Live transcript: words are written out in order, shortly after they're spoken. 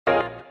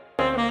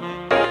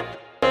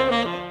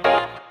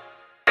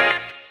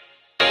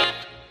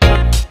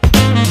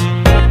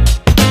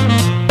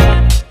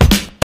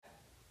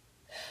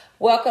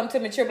Welcome to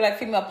Mature Black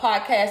Female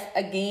Podcast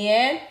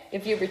again,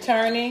 if you're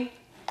returning.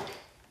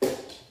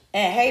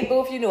 And hey,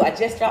 boo, if you knew, I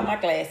just dropped my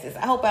glasses.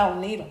 I hope I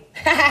don't need them.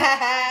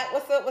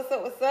 What's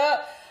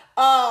up?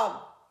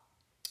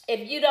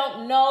 If you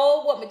don't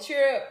know what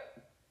mature...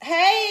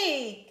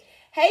 Hey,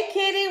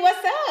 kitty,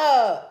 what's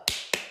up?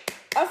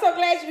 I'm so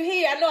glad you're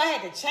here. I know I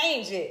had to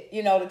change it,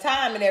 the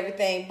time and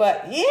everything.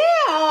 But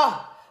yeah,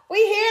 we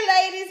here,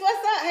 ladies.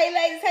 What's up? Hey,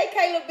 ladies. Hey,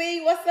 Kayla B.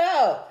 What's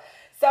up?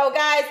 So,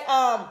 guys,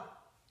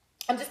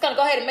 I'm just going to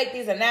go ahead and make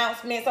these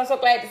announcements. I'm so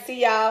glad to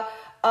see y'all.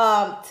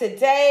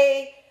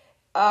 Today,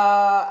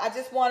 I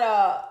just want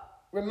to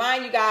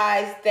remind you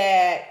guys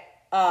that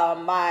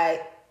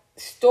my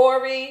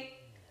story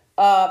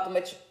of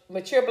the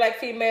Mature Black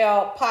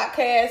Female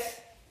Podcast.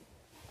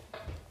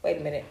 Wait a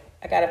minute.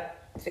 I got to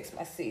fix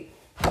my seat.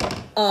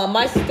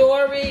 My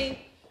story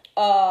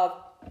of,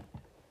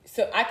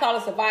 so I call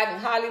it Surviving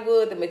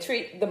Hollywood, the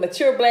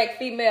Mature Black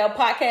Female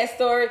Podcast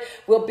story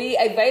will be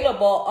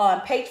available on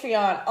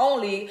Patreon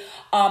only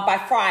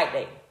by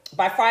Friday.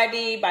 By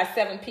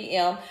 7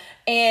 p.m.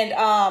 And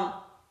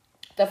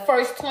the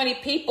first 20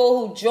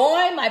 people who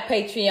join my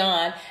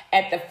Patreon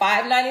at the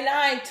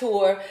 $5.99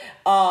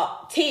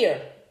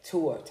 tier,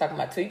 talking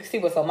about tour, you can see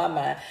what's on my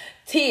mind,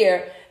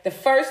 tier, the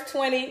first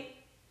 20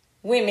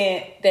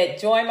 women that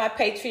join my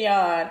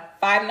Patreon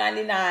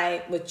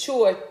 $5.99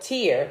 mature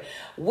tier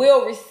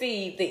will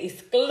receive the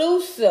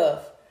exclusive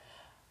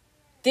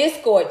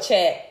Discord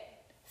chat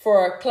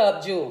for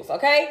Club Jewels.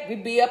 Okay, we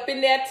be up in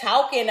there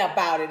talking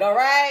about it. All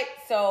right,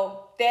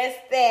 so that's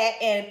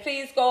that. And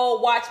please go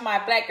watch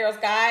my Black Girls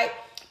Guide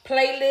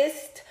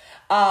playlist.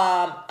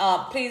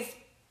 Please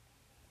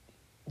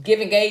give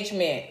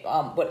engagement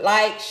with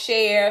like,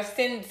 share,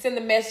 send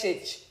the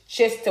message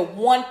just to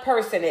one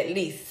person at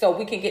least, so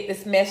we can get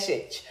this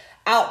message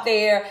out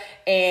there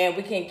and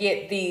we can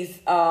get these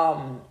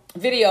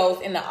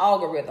videos in the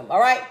algorithm, all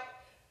right?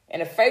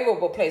 In a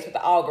favorable place with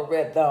the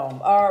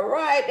algorithm. All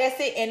right, that's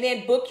it. And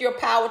then book your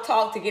power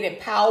talk to get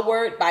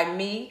empowered by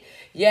me.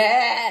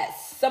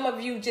 Yes, some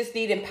of you just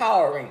need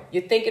empowering.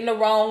 You're thinking the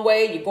wrong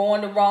way, you're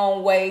going the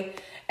wrong way,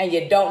 and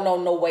you don't know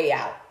no way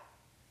out.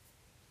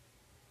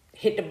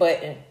 Hit the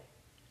button.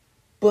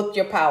 Book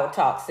your power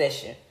talk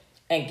session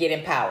and get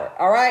empowered.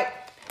 All right.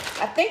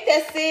 I think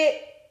that's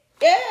it.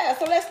 Yeah.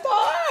 So let's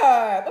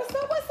start. What's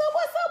up? What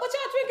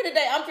y'all drinking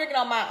today? I'm drinking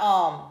on my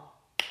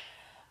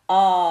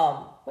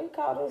what do you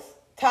call this?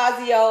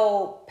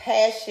 Tazio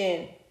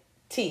Passion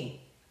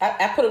Tea.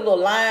 I put a little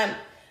lime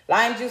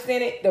juice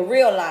in it. The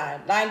real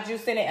lime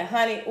juice in it, and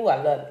honey. Ooh,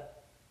 I love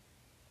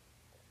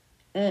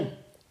it.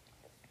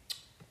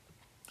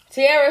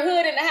 Tierra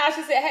Hood in the house.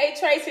 She said, "Hey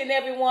Tracy and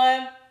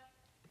everyone."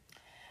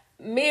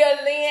 Mia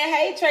Lynn.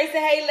 Hey Tracy.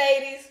 Hey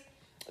ladies.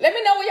 Let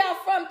me know where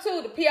y'all from,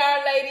 too. The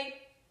PR lady.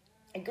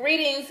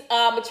 Greetings,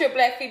 mature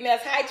black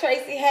females. Hi,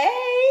 Tracy.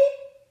 Hey.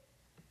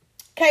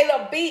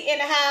 Kayla B in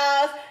the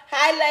house.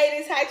 Hi,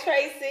 ladies. Hi,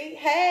 Tracy.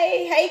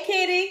 Hey. Hey,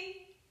 Kitty.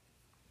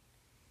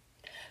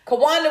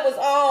 Kawanda was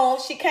on.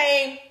 She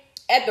came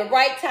at the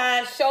right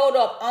time, showed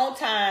up on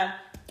time.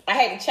 I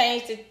had to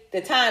change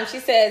the time. She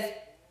says,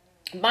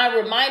 my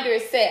reminder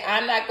is set.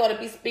 I'm not going to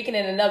be speaking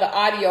in another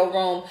audio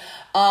room.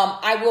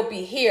 I will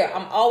be here.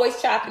 I'm always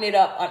chopping it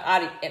up on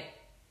audio.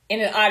 In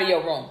an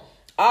audio room.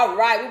 All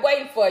right, we're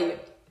waiting for you.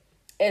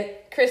 And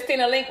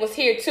Christina Link was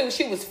here too.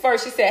 She was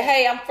first. She said,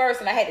 hey, I'm first,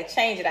 and I had to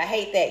change it. I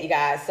hate that, you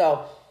guys.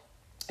 So,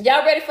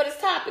 y'all ready for this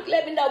topic?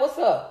 Let me know what's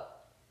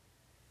up.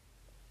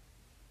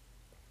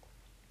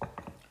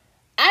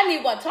 I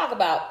need to talk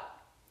about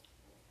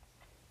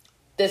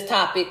this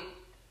topic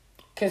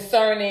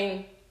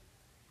concerning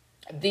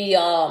the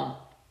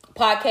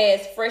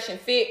podcast Fresh and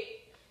Fit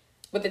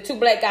with the two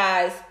black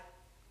guys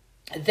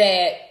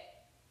that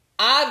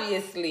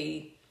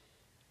obviously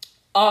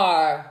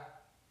are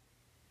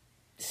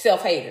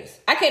self-haters.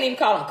 I can't even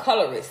call them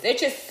colorists. They're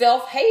just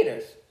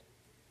self-haters.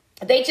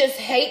 They just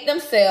hate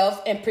themselves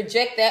and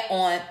project that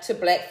on to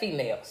black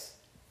females.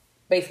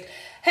 Basically.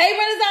 Hey,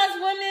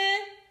 Renaissance woman.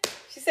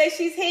 She says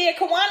she's here.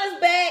 Kawana's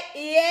back.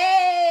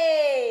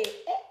 Yay.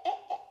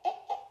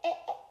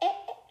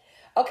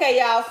 Okay,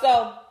 y'all.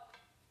 So,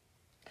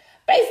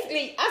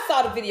 basically, I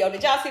saw the video.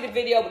 Did y'all see the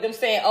video with them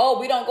saying, oh,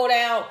 we don't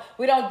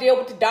deal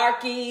with the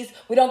darkies.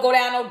 We don't go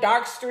down no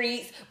dark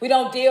streets. We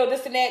don't deal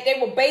this and that. They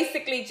were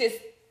basically just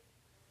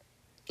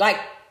like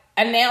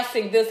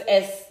announcing this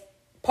as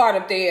part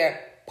of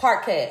their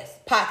podcast.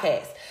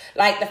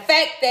 Like the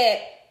fact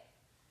that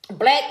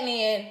black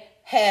men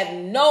have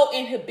no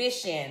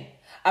inhibition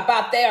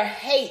about their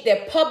hate,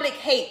 their public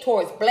hate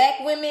towards black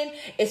women,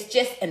 is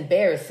just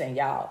embarrassing,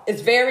 y'all.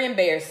 It's very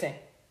embarrassing.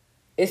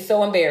 It's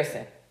so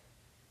embarrassing.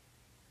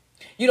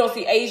 You don't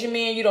see Asian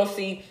men. You don't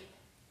see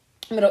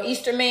Middle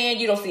Eastern man.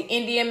 You don't see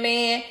Indian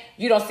man.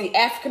 You don't see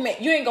African man.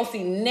 You ain't going to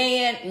see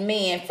nan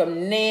man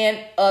from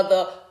nan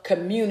other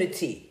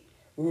community,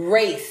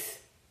 race,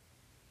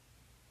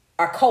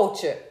 or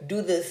culture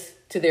do this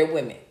to their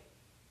women.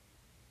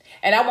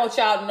 And I want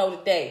y'all to know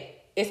today,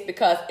 it's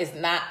because it's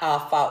not our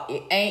fault.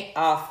 It ain't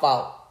our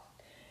fault.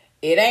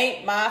 It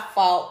ain't my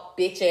fault,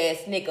 bitch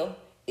ass nigga.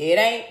 it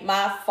ain't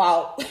my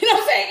fault. You know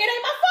what I'm saying? It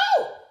ain't my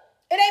fault.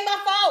 It ain't my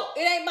fault.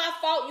 It ain't my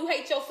fault you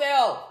hate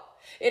yourself.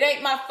 It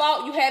ain't my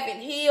fault you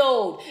haven't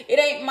healed. It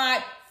ain't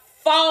my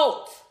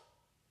fault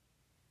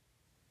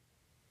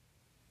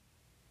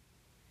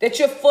that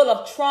you're full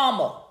of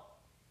trauma.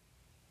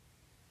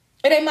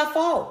 It ain't my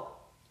fault.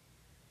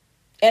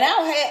 And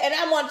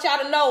I want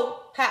y'all to know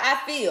how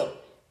I feel.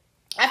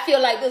 I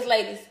feel like this,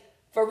 ladies.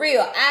 For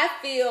real. I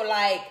feel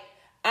like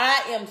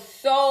I am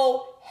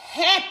so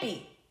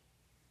happy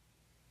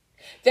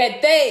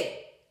that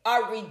they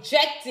are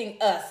rejecting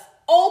us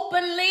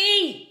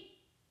openly.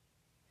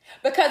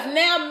 Because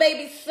now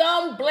maybe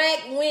some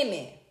black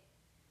women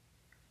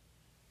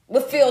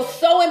will feel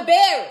so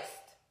embarrassed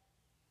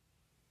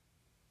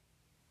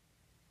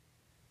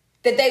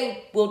that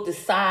they will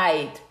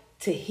decide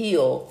to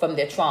heal from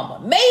their trauma.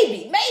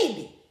 Maybe.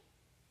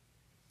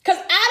 Because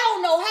I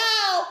don't know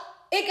how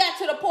it got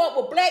to the point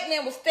where black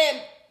men would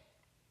stand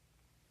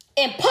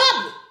in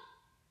public,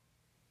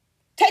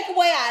 take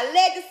away our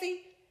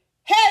legacy.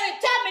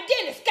 Harriet Tubman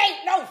didn't escape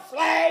no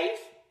slaves.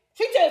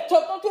 She just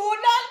took them to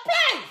another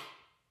place.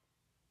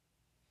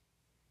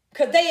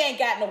 Because they ain't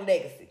got no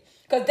legacy.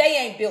 Because they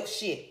ain't built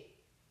shit.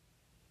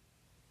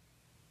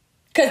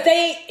 Because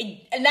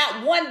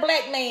not one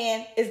black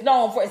man is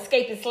known for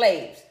escaping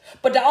slaves.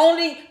 But the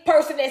only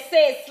person that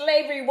said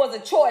slavery was a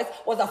choice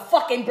was a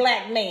fucking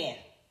black man.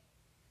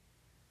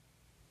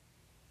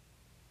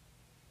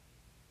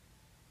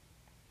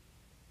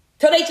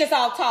 So they just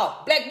all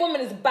talk. Black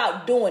woman is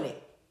about doing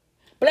it.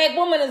 Black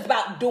woman is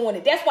about doing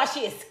it. That's why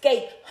she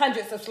escaped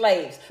hundreds of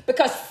slaves.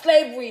 Because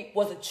slavery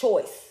was a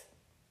choice.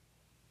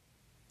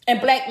 And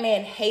black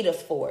men hate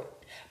us for it.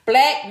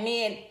 Black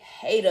men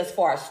hate us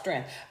for our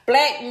strength.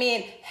 Black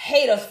men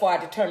hate us for our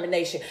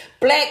determination.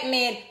 Black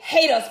men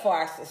hate us for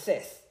our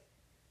success.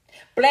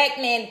 Black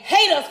men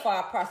hate us for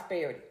our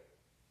prosperity.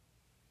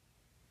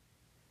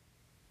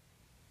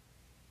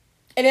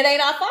 And it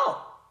ain't our fault.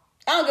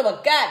 I don't give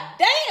a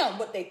goddamn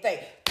what they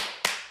think.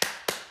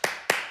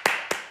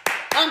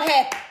 I'm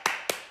happy.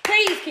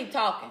 Please keep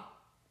talking.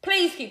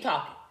 Please keep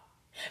talking.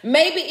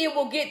 Maybe it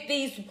will get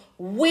these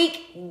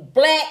weak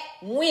black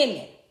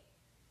women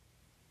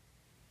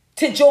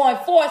to join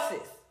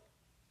forces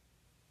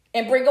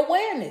and bring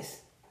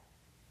awareness.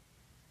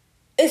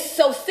 It's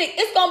so sick.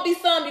 It's going to be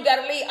some you got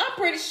to leave. I'm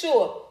pretty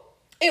sure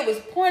it was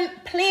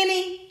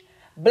plenty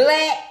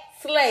black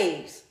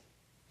slaves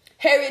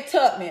Harriet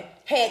Tubman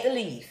had to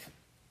leave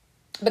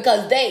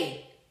because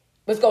they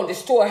was going to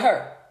destroy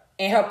her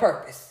and her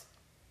purpose,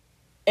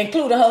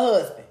 including her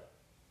husband.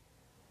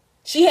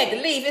 She had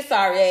to leave his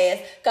sorry ass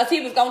because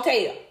he was going to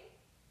tell.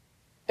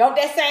 Don't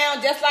that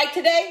sound just like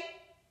today?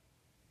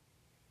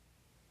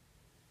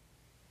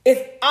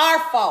 It's our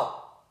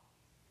fault.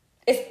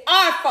 It's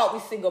our fault we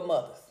single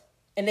mothers.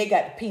 And they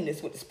got the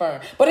penis with the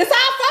sperm. But it's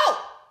our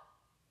fault.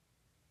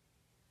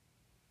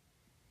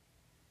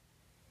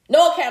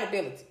 No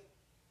accountability.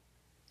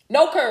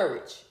 No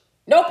courage.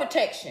 No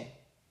protection.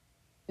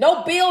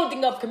 No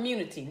building of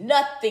community.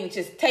 Nothing.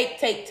 Just take.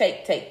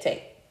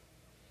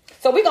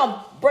 So we're going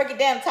to break it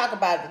down and talk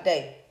about it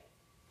today.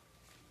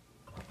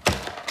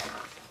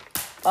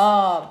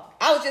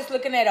 I was just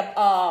looking at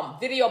a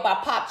video by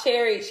Pop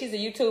Cherry. She's a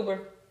YouTuber.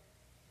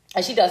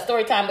 And she does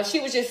story time. But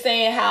she was just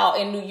saying how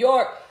in New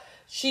York,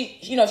 she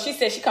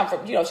said she come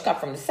from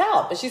the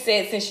South. But she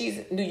said since she's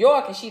in New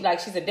York and she's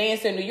a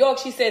dancer in New York,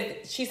 she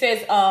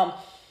says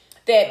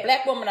that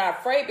black women are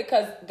afraid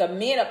because the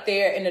men up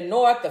there in the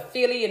North, the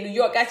Philly and New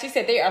York guys, she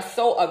said they are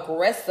so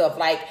aggressive.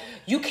 Like,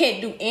 you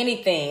can't do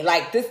anything.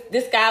 Like,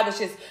 this guy was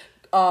just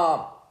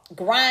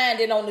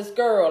grinding on this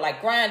girl,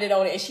 grinding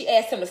on it. And she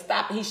asked him to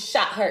stop and he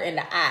shot her in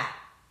the eye.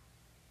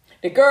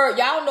 The girl,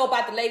 y'all know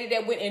about the lady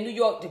that went in New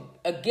York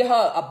to get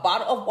her a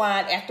bottle of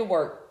wine after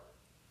work.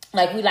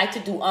 Like we like to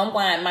do,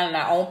 unwind, minding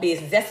our own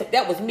business.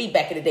 That was me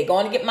back in the day,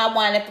 going to get my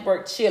wine after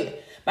work, chilling,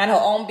 mind her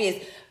own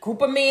business.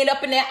 Group of men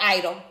up in there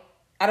idle.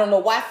 I don't know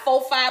why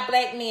 4-5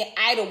 black men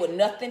idle with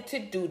nothing to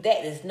do.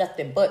 That is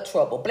nothing but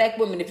trouble. Black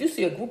women, if you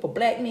see a group of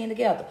black men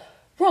together,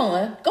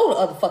 run, go the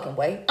other fucking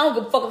way. I don't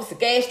give a fuck if it's a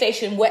gas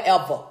station,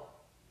 wherever.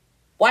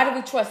 Why do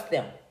we trust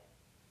them?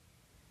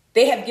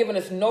 They have given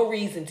us no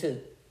reason to.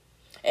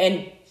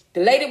 And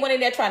the lady went in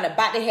there trying to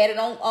buy, they had it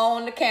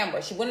on the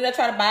camera. She went in there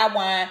trying to buy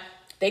wine.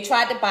 They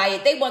tried to buy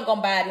it. They wasn't going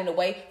to buy it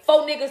anyway.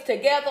 4 niggas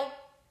together,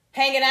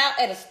 hanging out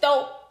at a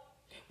store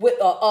with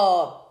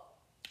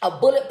a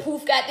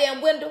bulletproof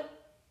goddamn window.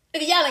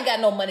 Nigga, y'all ain't got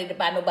no money to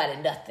buy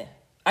nobody nothing.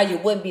 Or you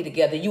wouldn't be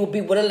together. You would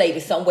be with a lady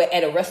somewhere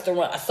at a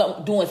restaurant or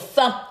something, doing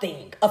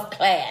something of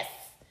class.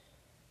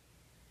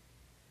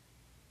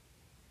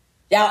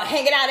 Y'all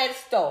hanging out at a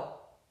store.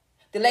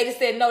 The lady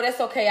said, no, that's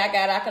okay. I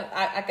got it.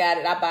 I got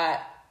it. I buy it.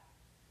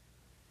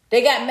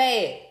 They got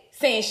mad,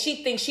 saying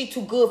she thinks she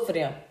too good for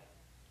them.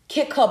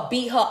 Kick her,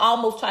 beat her,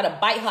 almost try to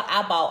bite her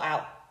eyeball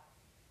out.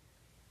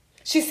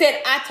 She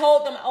said, I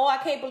told them, I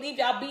can't believe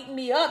y'all beating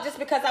me up just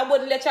because I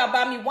wouldn't let y'all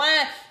buy me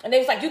wine. And they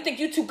was like, you think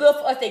you too good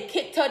for us? They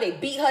kicked her, they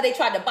beat her, they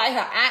tried to bite her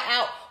eye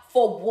out.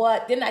 For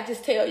what? Didn't I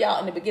just tell y'all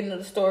in the beginning of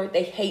the story?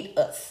 They hate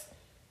us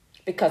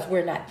because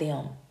we're not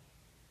them.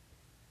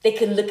 they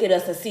can look at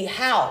us and see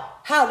how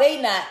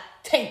they not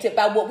tainted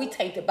by what we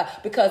tainted by.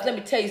 Because let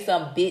me tell you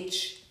something,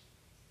 bitch.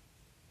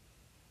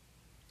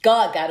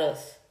 God got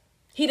us.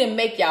 He didn't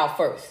make y'all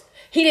first.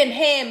 He didn't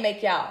hand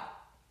make y'all.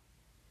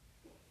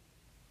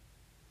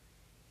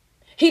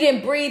 He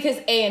didn't breathe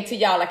his air into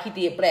y'all like he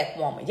did black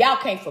woman. Y'all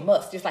came from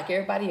us just like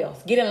everybody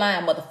else. Get in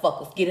line,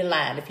 motherfuckers. Get in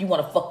line. If you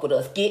want to fuck with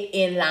us, get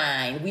in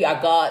line. We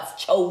are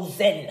God's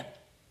chosen.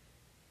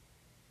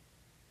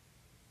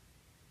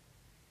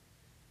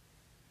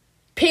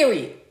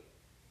 Period.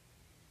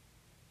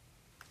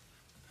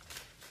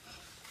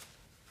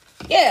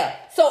 Yeah.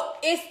 So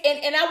it's,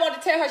 and I wanted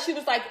to tell her, she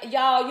was like,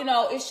 y'all, you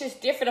know, it's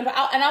just different. And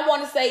I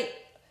want to say,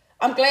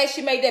 I'm glad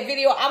she made that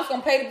video. I was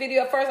going to play the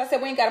video at first. I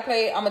said, we ain't got to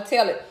play it. I'm going to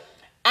tell it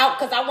out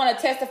because I want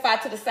to testify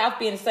to the South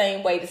being the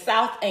same way. The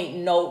South ain't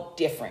no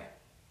different.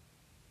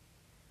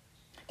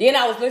 Then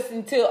I was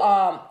listening to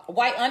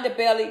White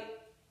Underbelly,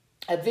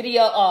 a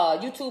video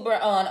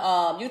YouTuber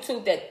on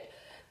YouTube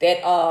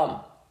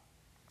that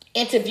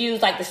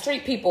interviews like the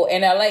street people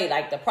in LA,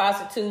 like the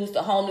prostitutes,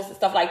 the homeless and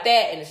stuff like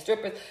that, and the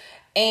strippers.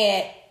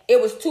 And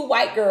it was two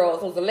white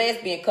girls. It was a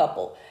lesbian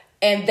couple,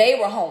 and they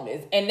were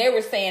homeless. And they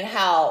were saying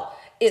how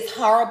it's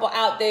horrible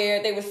out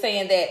there. They were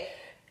saying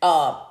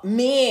that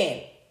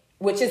men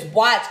would just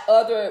watch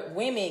other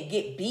women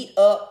get beat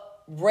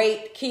up,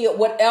 raped, killed,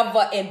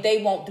 whatever, and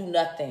they won't do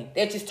nothing.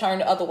 They just turn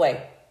the other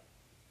way.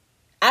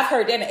 I've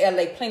heard that in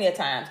LA plenty of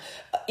times.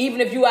 Even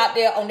if you out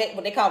there on that,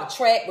 what they call the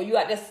track, where you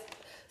out there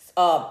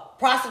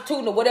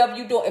prostituting or whatever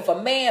you do, if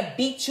a man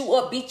beat you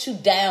up, beat you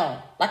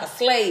down like a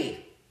slave,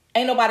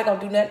 ain't nobody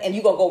gonna do nothing, and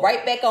you gonna go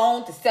right back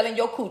on to selling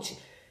your coochie.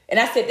 And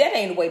I said, that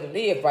ain't the way to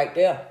live right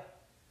there.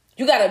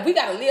 We gotta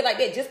live like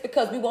that just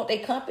because we want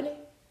their company.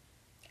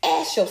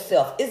 Ask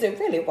yourself, is it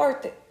really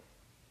worth it?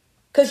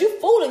 Because you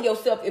fooling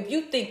yourself if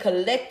you think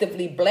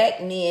collectively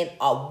black men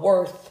are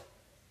worth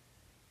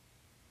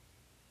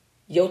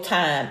your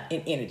time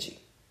and energy.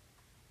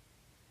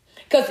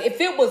 Because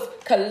if it was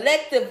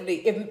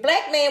collectively, if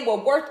black men were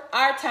worth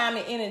our time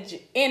and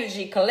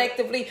energy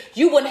collectively,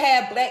 you wouldn't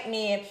have black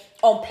men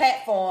on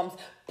platforms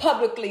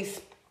publicly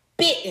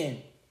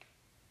spitting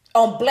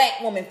on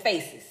black women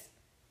faces.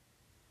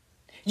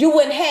 You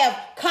wouldn't have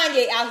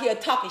Kanye out here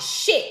talking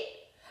shit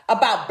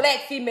about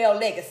black female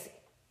legacy.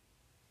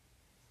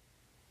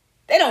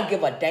 They don't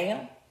give a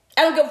damn.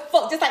 I don't give a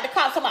fuck. Just like the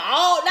cops talking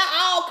about, not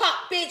all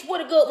cop, bitch,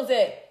 where the good ones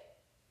at?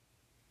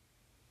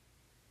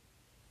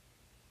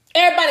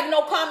 Everybody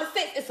know common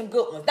sense is some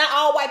good ones. Not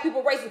all white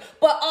people racist,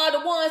 but are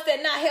the ones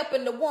that not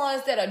helping the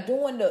ones that are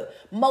doing the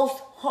most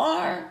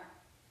harm.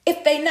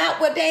 If they not,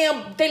 well,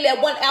 damn, they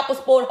let one apple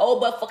spoil the whole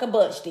fucking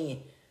bunch then.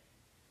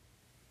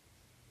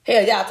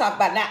 Hell, y'all talk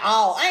about not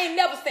all. I ain't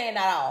never saying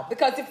not all.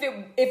 Because if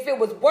it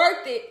was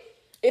worth it,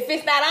 if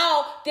it's not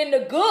all, then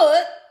the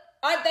good,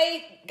 aren't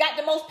they got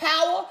the most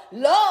power?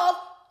 Love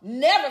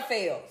never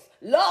fails.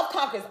 Love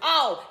conquers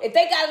all. If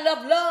they got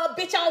enough love,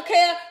 bitch, I don't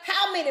care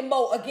how many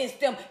more against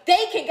them.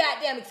 They can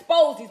goddamn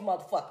expose these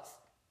motherfuckers.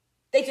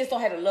 They just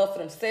don't have the love for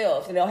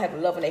themselves, and they don't have the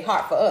love in their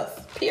heart for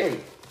us,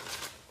 period.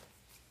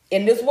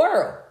 In this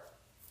world.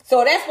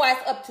 So that's why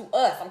it's up to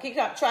us. I'm keep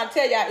trying to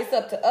tell y'all it's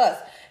up to us.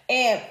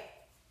 And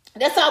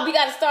that's how we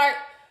got to start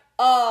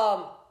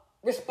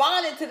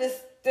responding to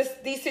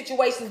these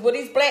situations where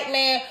these black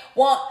men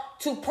want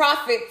to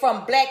profit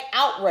from black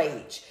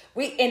outrage.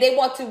 And they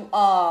want to,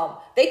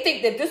 they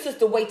think that this is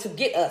the way to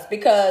get us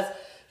because,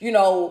 you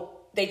know,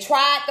 they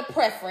tried the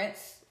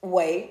preference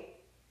way.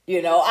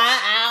 You know,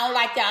 I don't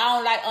like that.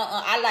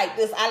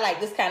 I like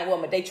this kind of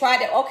woman. They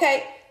tried that.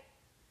 Okay.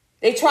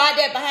 They tried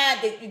that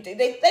behind,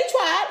 they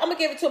tried, I'm going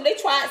to give it to them. They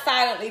tried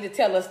silently to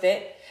tell us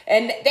that.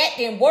 And that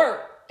didn't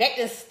work. That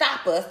didn't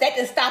stop us. That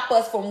didn't stop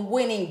us from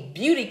winning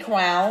beauty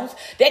crowns.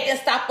 That didn't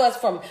stop us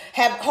from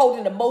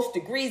holding the most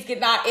degrees,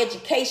 getting our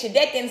education.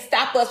 That didn't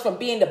stop us from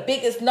being the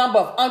biggest number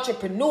of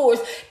entrepreneurs.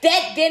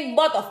 That didn't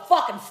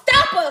motherfucking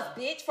stop us,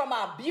 bitch, from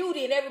our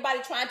beauty and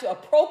everybody trying to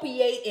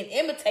appropriate and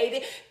imitate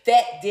it.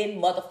 That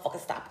didn't motherfucking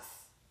stop us.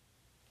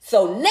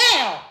 So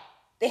now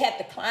they have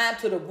to climb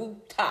to the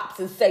rooftops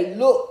and say,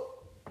 look,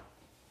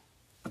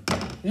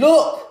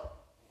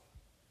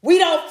 we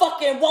don't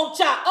fucking want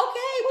y'all.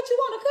 Okay, what you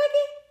want, a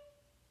cookie?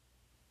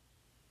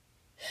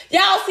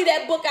 Y'all see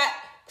that book I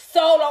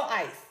sold on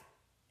ice.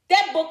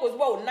 That book was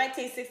wrote in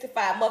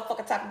 1965.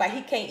 Motherfucker talking about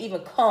he can't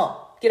even come,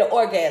 get an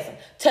orgasm,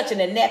 touching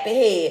the nappy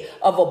head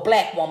of a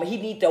black woman. He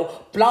need the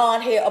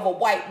blonde hair of a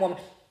white woman.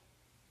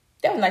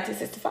 That was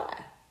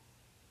 1965.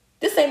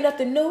 This ain't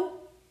nothing new.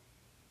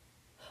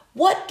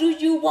 What do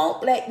you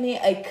want, black men?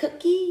 A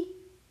cookie?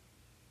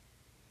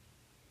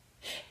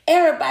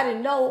 Everybody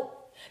know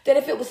that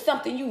if it was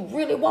something you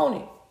really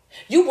wanted,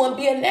 you wouldn't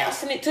be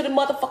announcing it to the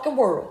motherfucking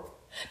world.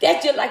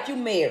 That's just like you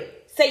married.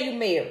 Say you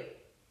married.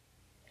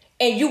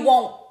 And you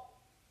want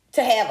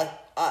to have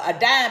a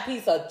dime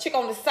piece or a chick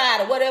on the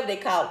side or whatever they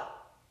call it.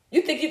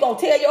 You think you're going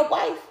to tell your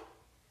wife?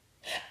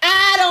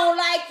 I don't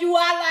like you.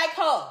 I like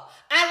her.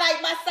 I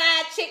like my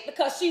side chick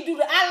because she do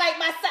I like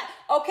my side.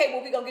 Okay,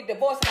 well, we going to get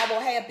divorced and I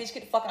won't have bitch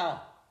get the fuck on.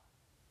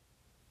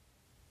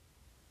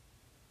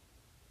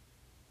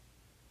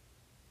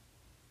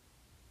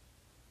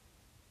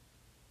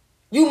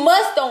 You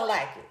must don't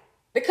like it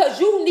because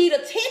you need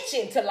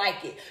attention to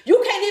like it.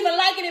 You can't even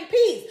like it in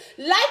peace.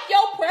 Like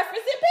your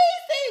preference in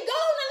peace. Then go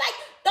on and like.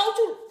 Don't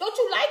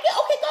you like it?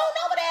 Okay, go on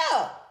over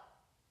there.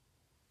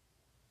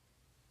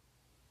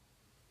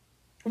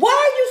 Why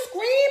are you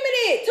screaming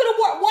it to the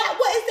world?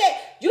 What is that?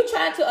 You're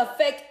trying to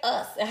affect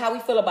us and how we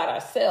feel about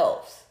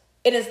ourselves.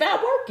 And it's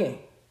not working.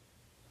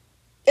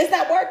 It's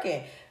not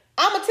working.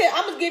 I'm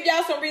gonna give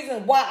y'all some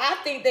reasons why I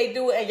think they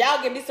do it, and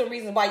y'all give me some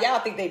reasons why y'all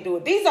think they do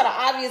it. These are the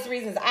obvious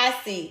reasons I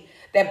see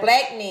that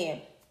black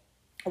men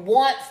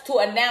wants to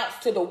announce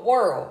to the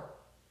world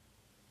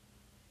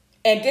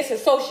and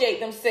disassociate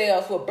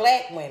themselves with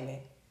black women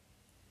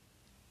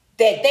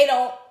that they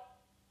don't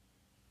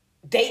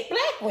date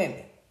black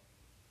women.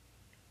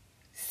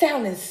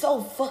 Sounding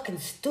so fucking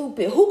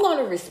stupid. Who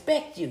gonna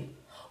respect you?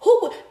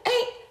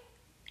 Ain't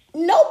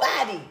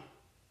nobody.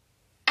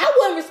 I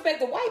wouldn't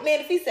respect a white man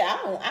if he said,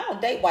 I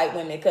don't date white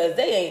women because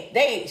they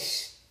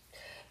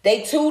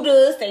too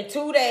this, they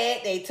too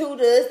that, they too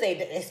this,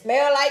 they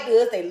smell like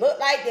this, they look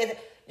like this.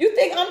 You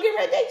think I'm getting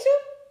ready to date you?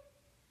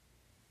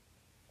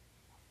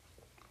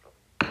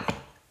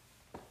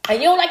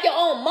 And you don't like your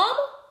own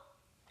mama?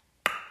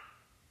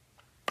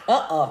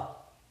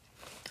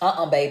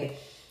 Baby.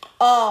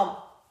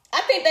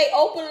 I think they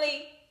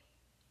openly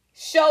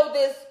show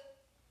this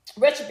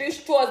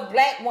retribution towards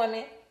black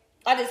women,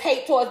 or this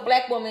hate towards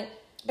black women,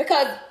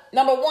 because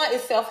number one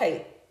is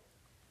self-hate.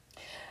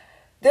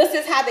 This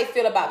is how they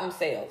feel about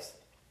themselves.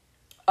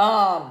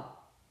 I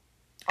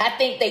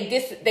think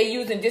they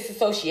using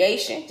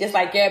disassociation, just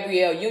like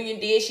Gabrielle Union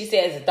did. She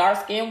said as a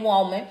dark-skinned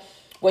woman,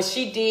 what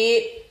she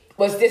did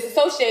was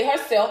disassociate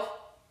herself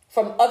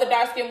from other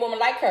dark-skinned women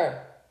like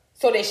her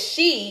so that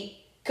she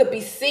could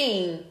be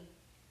seen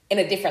in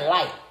a different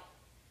light.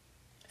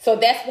 So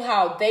that's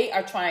how they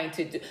are trying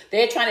to do.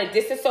 They're trying to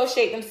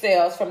disassociate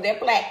themselves from their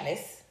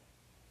blackness.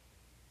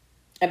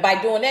 And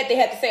by doing that, they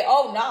have to say, I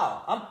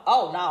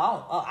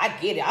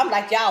get it. I'm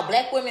like y'all,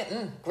 black women,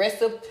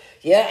 aggressive,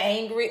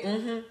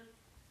 angry,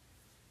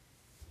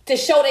 to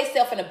show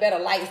themselves in a better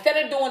light. Instead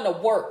of doing the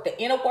work,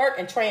 the inner work,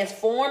 and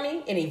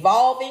transforming and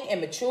evolving and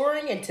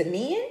maturing into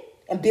men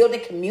and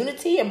building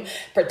community and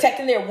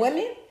protecting their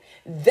women,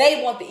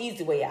 they want the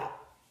easy way out.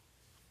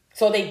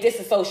 So they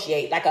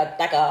disassociate like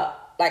a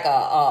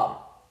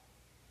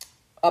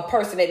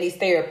person that needs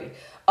therapy.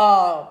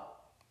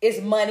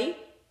 It's money.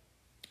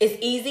 It's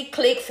easy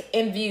clicks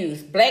and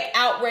views. Black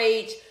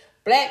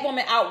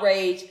woman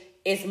outrage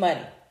is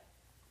money.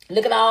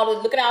 Look at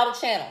all the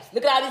channels.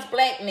 Look at all these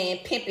black men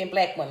pimping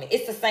black women.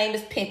 It's the same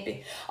as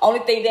pimping. Only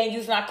thing they ain't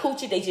using our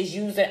coochie, they just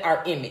using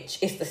our image.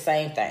 It's the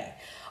same thing.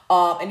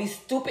 And these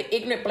stupid,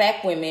 ignorant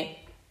black women,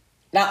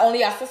 not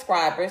only are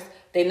subscribers,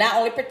 they not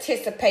only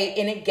participate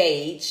and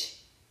engage,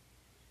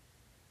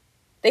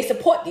 they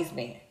support these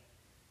men.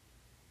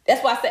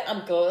 That's why I say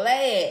I'm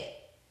glad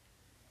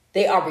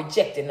they are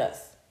rejecting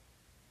us.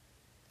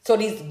 So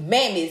these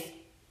mammies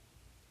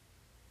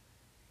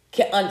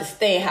can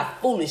understand how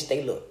foolish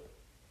they look.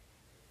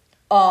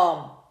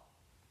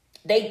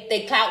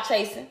 They clout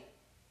chasing.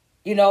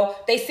 You know,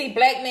 they see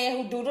black men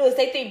who do this.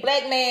 They think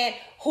black men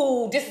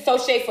who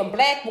disassociate from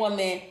black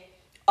women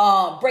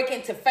break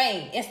into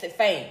fame, instant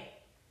fame.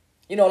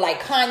 You know,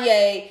 like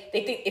Kanye,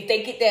 they think if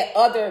they get that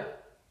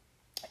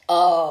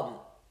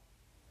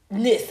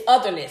otherness,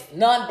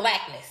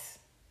 non-blackness,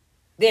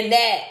 then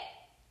that,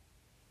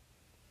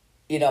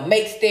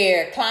 makes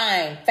their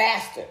climb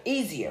faster,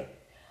 easier.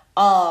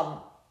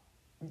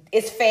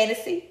 It's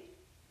fantasy.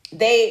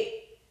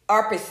 They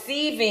are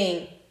perceived,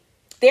 they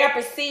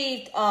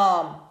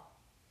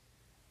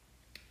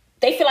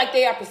feel like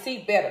they are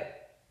perceived better.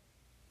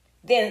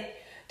 Then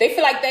they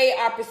feel like they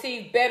are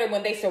perceived better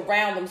when they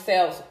surround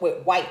themselves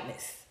with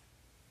whiteness.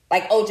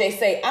 Like OJ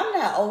say, I'm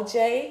not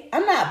OJ.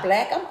 I'm not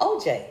black. I'm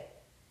OJ.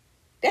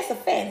 That's a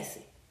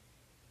fantasy.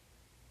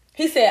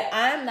 He said,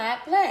 I'm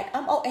not black.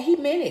 And he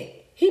meant it.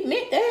 He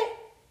meant that.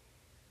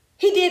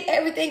 He did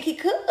everything he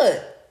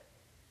could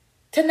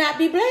to not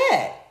be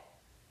black.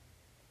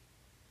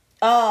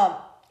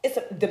 It's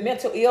the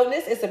mental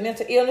illness. It's a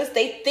mental illness.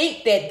 They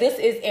think that this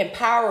is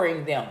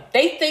empowering them.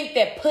 They think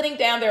that putting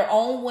down their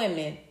own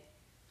women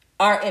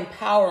are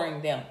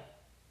empowering them.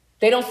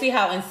 They don't see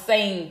how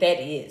insane that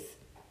is.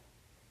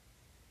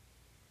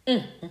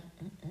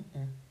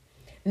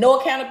 No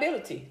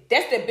accountability.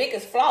 That's their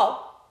biggest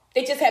flaw.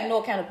 They just have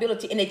no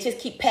accountability, and they just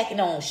keep packing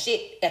on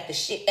shit after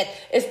shit.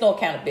 It's no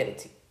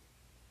accountability.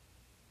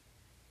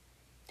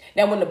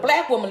 Now, when the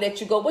black woman lets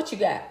you go, what you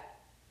got?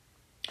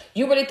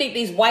 You really think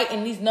these white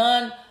and these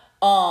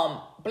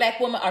black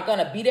women are going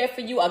to be there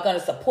for you, are going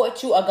to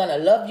support you, are going to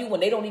love you when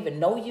they don't even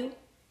know you?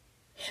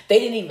 They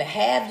didn't even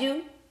have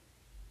you.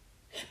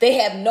 They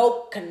have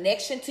no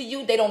connection to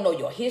you. They don't know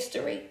your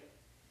history.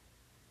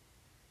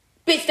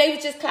 Bitch, they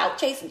was just clout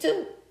chasing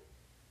too.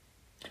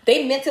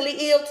 They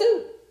mentally ill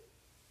too.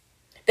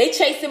 They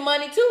chasing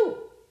money too.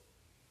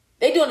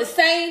 They doing the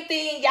same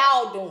thing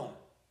y'all doing.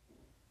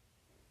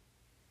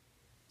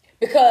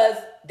 Because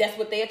that's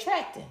what they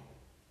attracting.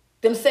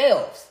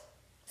 Themselves.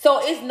 So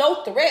it's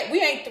no threat.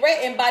 We ain't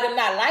threatened by them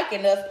not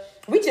liking us.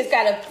 we just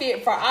gotta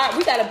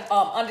we gotta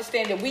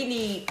understand that we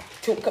need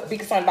to be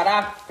concerned about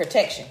our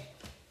protection.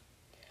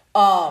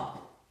 I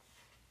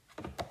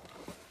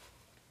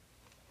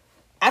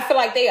feel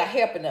like they are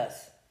helping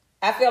us.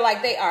 I feel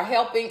like they are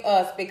helping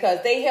us because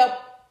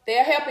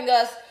they're helping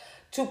us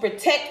to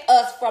protect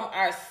us from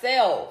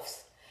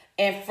ourselves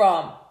and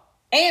from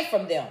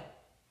them.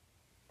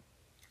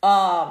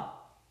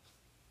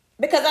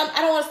 Because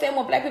I don't understand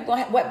what black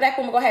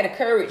women gonna have the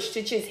courage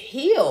to just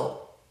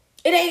heal.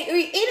 It ain't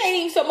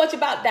even so much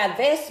about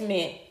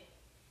divestment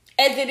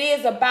as it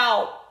is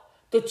about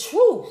the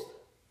truth.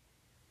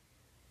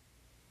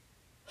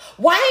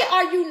 Why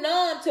are you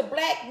numb to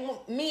black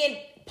men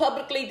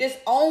publicly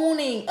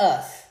disowning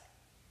us?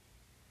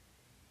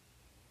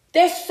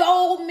 There's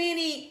so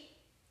many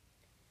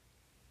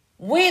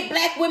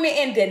black women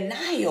in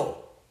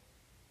denial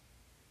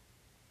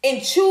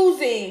in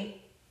choosing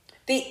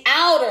the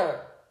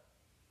outer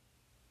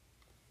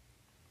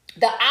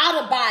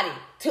body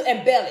to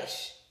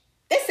embellish.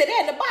 They said that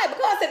in the Bible.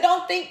 God said,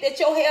 don't think that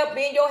your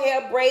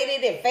hair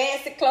braided and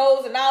fancy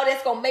clothes and all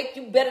that's going to make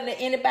you better than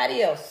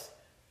anybody else.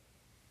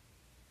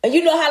 And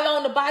you know how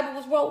long the Bible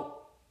was wrote?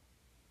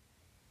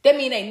 That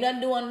mean ain't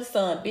nothing new under the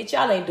sun. Bitch,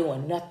 y'all ain't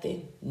doing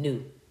nothing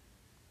new.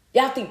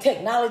 Y'all think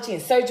technology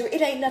and surgery,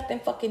 it ain't nothing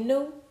fucking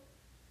new.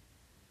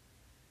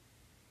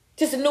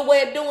 Just a new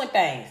way of doing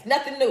things.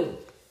 Nothing new.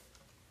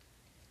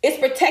 It's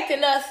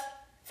protecting us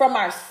from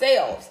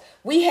ourselves.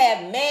 We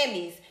have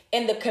mammies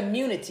in the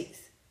communities.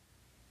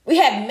 We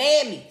have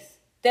mammies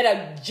that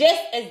are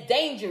just as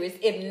dangerous,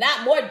 if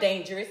not more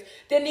dangerous,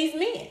 than these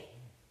men.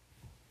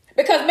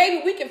 Because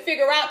maybe we can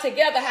figure out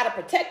together how to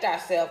protect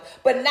ourselves,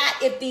 but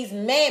not if these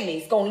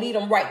mammies gonna lead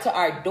them right to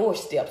our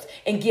doorsteps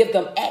and give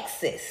them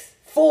access,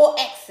 full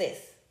access,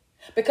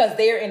 because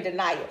they're in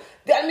denial.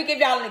 Let me give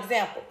y'all an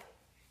example.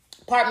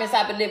 Apartments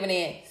I've been living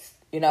in,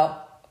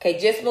 okay,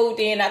 just moved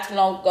in not too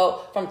long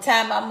ago. From the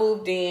time I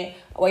moved in,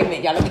 wait a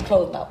minute, y'all, let me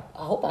close my,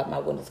 I hope my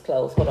window's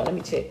closed. Hold on, let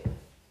me check.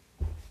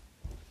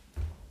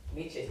 Let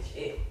me just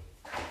check.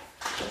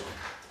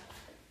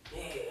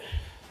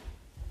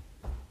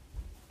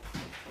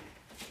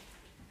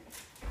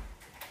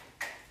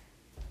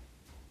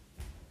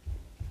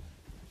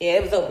 Yeah,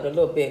 it was open a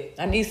little bit.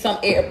 I need some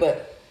air,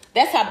 but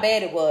that's how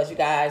bad it was, you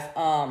guys.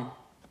 Let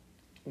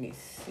me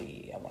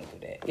see. I want to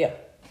do that. Yeah.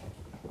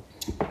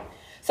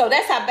 So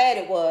that's how bad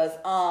it was.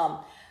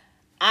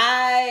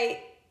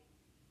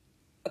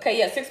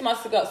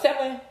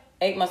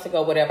 8 months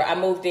ago, whatever, I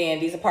moved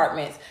in these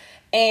apartments.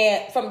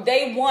 And from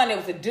day one, it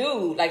was a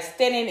dude, like,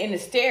 standing in the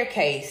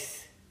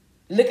staircase,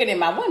 looking in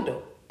my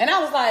window. And I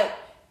was like,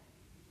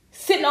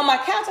 sitting on my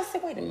couch. I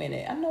said, wait a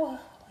minute. I know.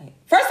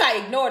 First, I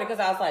ignored it because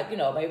I was like,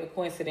 maybe a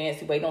coincidence.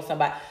 He waiting on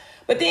somebody.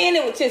 But then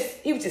he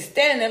was just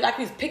standing there like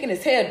he was picking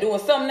his hair, doing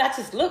something. And I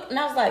just looked, and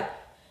I was like,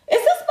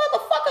 is this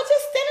motherfucker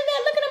just standing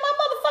there looking at my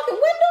motherfucking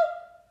window?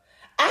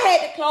 I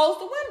had to close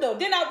the window.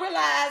 Then I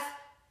realized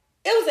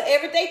it was an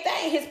everyday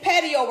thing. His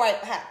patio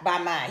right by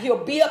mine.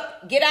 He'll be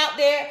up, get out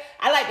there.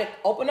 I like to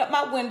open up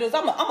my windows.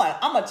 I'm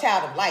a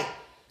child of light.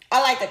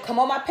 I like to come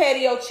on my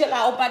patio, chill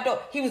out, open my door.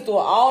 He was doing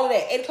all of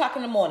that. 8 o'clock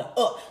in the morning,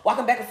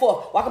 walking back and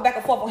forth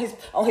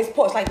on his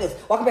porch like this,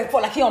 walking back and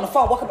forth like he on the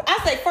phone. I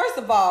say, first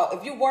of all,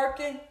 if you're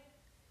working,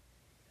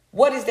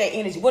 what is that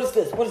energy? What is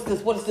this? What is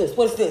this? What is this?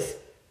 What is this?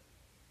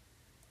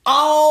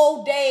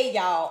 All day,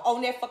 y'all,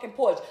 on that fucking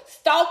porch,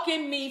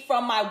 stalking me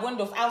from my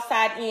windows,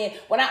 outside in.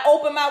 When I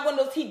open my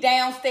windows, he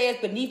downstairs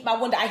beneath my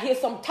window. I hear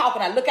something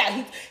talking. I look out.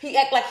 He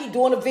act like he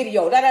doing a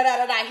video.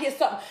 I hear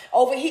something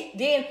over here.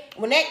 Then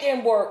when that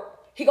didn't work,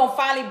 he gonna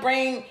finally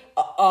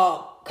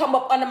come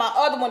up under my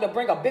other window,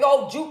 bring a big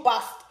old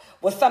jukebox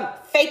with some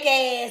fake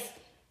ass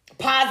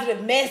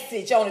positive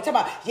message on it.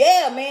 Talking about,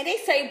 yeah, man. They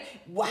say,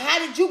 well, how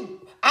did you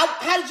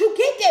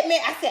get that,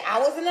 man? I said, I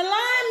was in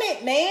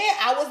alignment, man.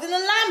 I was in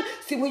alignment.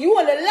 See, when you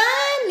in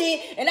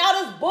alignment and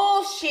all this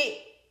bullshit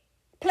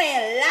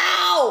playing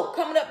loud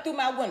coming up through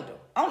my window.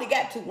 I only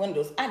got 2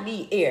 windows. I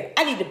need air.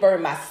 I need to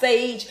burn my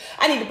sage.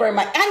 I need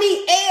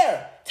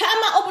air. Time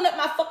I open up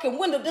my fucking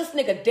window, this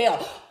nigga down.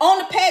 On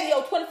the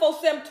patio,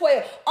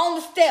 24/7/12. On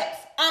the steps.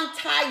 I'm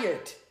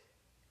tired.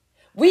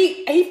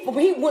 He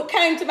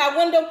came to my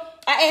window.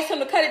 I asked him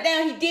to cut it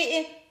down. He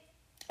didn't.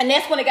 And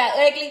that's when it got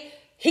ugly.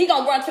 He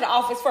gonna run to the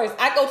office first.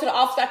 I go to the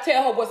office. I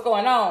tell her what's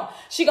going on.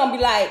 She gonna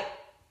be like,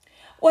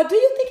 well, do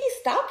you think he's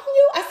stalking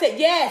you? I said,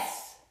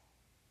 yes.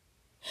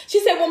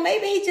 She said, well,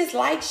 maybe he just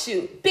likes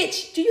you.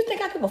 Bitch, do you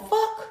think I give a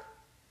fuck?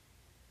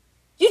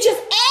 You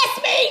just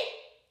asked me.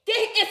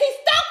 Is he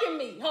stalking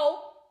me, ho?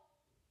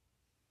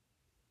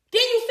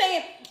 Then you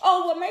saying,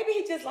 oh, well, maybe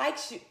he just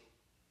likes you.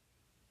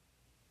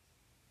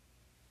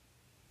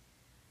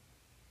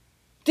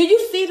 Do you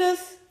see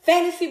this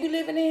fantasy we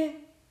living in?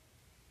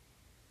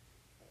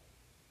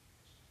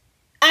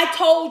 I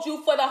told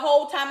you for the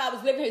whole time I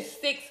was living here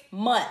 6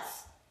 months.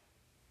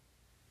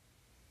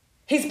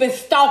 He's been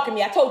stalking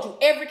me. I told you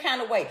every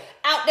kind of way.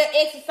 Out there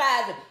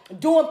exercising,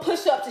 doing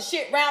push-ups and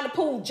shit around the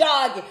pool,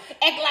 jogging,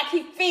 acting like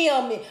he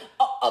filmed me,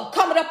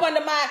 coming up under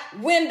my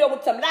window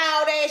with some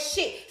loud-ass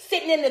shit,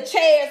 sitting in the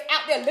chairs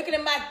out there looking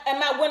at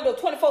my window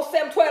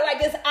 24/7, 12 like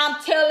this.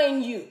 I'm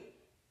telling you.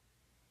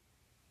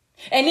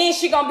 And then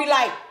she gonna be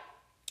like,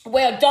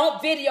 well,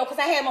 don't video, because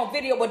I had them on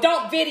video. Well,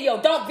 don't video.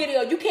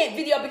 You can't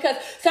video because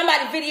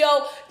somebody video,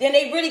 then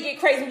they really get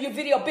crazy when you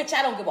video. Bitch,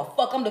 I don't give a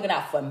fuck. I'm looking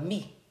out for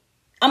me.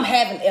 I'm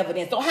having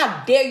evidence. So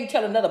how dare you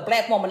tell another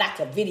black woman not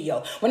to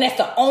video when that's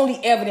the only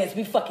evidence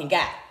we fucking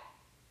got?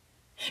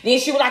 Then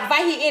she was like, if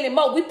I hear any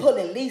more, we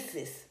pulling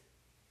leases.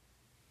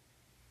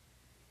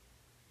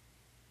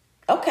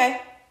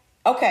 Okay.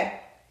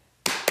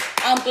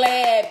 I'm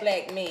glad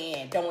black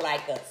men don't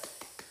like us.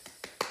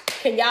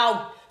 Can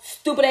y'all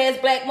stupid ass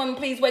black women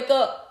please wake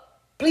up?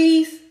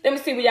 Please? Let me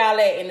see where y'all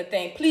at in the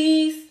thing.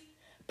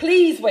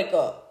 Please wake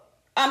up.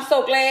 I'm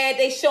so glad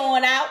they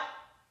showing out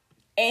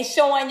and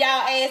showing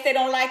y'all ass they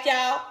don't like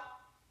y'all.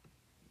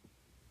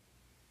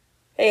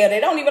 Hell, they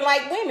don't even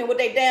like women with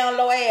their down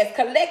low ass.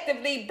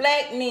 Collectively,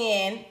 black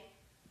men,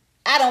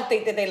 I don't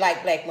think that they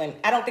like black women.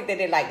 I don't think that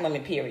they like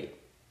women, period.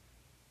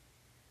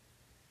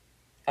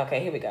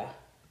 Okay, here we go.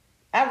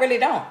 I really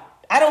don't.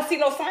 I don't see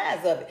no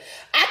signs of it.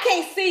 I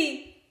can't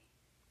see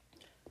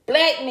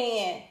black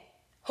men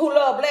who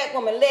love black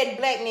women letting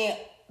black men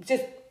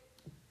just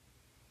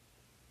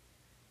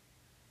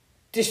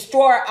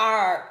destroy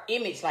our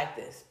image like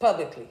this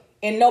publicly.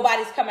 And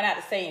nobody's coming out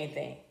to say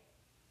anything.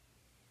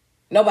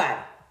 Nobody.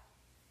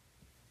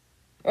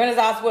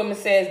 Renaissance Woman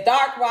says,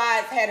 dark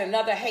rides had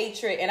another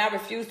hatred, and I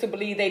refuse to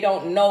believe they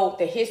don't know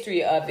the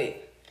history of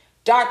it.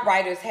 Dark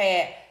writers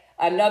had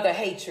another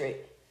hatred,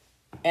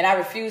 and I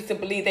refuse to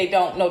believe they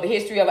don't know the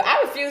history of it.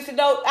 I refuse to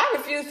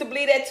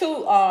believe that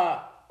too,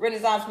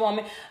 Renaissance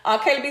Woman.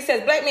 Kayla B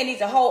says, black men need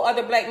to hold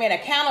other black men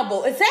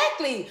accountable.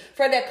 Exactly.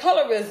 For their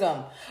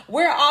colorism.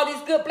 Where are all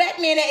these good black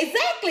men at?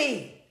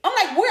 Exactly. I'm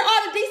like, where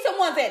are the decent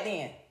ones at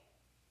then?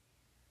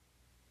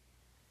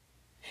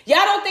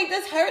 Y'all don't think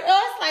this hurt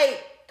us?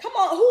 Like, come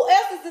on, who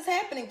else is this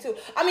happening to?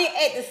 I mean,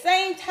 at the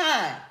same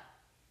time,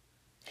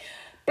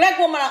 black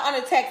women are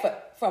under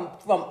attack from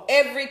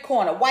every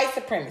corner. White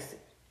supremacy,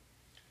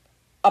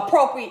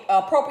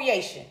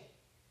 appropriation,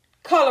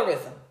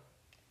 colorism,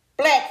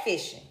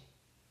 blackfishing.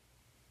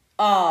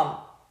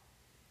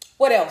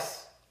 What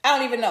else? I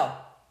don't even know.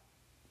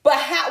 But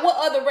what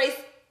other race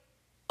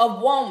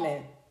of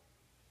women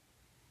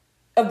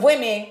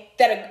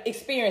that are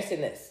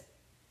experiencing this?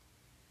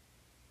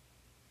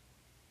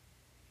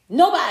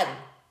 Nobody.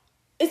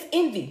 It's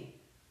envy.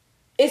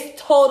 It's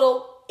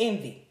total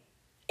envy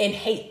and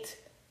hate.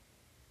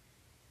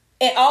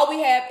 And all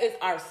we have is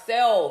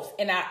ourselves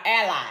and our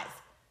allies.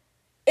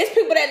 It's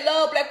people that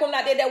love black women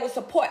out there that will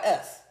support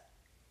us.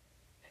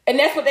 And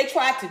that's what they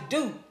tried to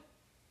do.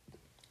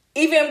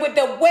 Even with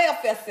the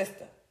welfare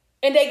system.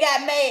 And they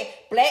got mad.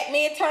 Black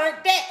men turned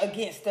that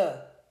against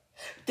us.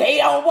 They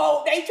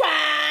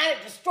trying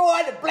to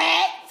destroy the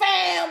black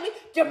family.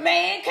 The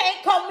man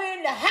can't come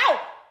in the house.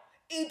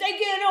 If they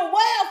get on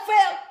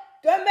welfare,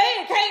 the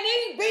man can't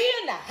even be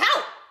in the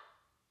house.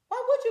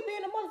 Why would you be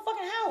in the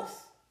motherfucking house?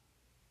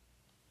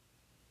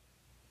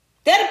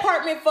 That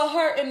apartment for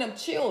her and them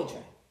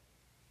children.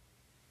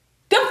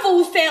 Them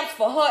food stamps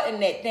for her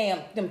and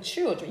them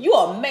children. You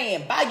a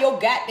man by your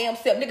goddamn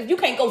self. Nigga, if you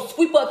can't go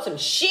sweep up some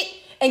shit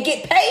and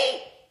get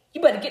paid,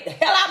 you better get the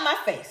hell out of my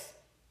face.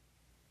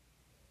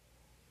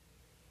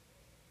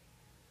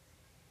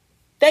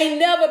 They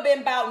never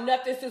been about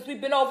nothing since we've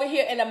been over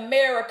here in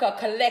America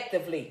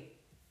collectively.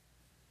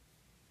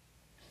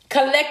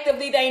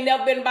 Collectively, they ain't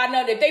never been about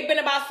nothing. If they been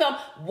about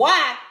something,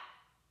 why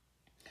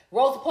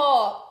Rosa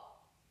Parks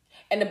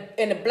and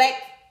the black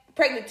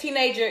pregnant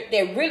teenager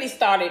that really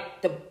started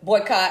the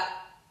boycott,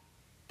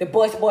 the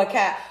boys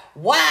boycott,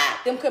 why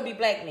them could be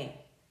black men?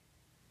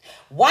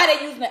 Why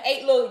they using an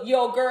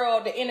 8-year-old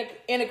girl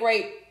to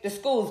integrate the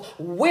schools?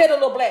 Where the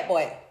little black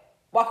boy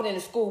walking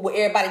into school with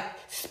everybody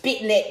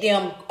spitting at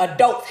them,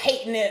 adults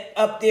hating it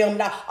up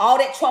them, all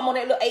that trauma on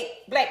that little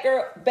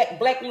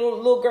black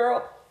little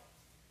girl?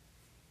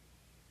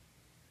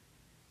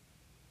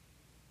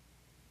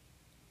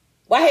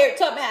 Why Harriet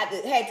Tubman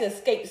had to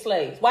escape the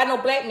slaves? Why no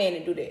black men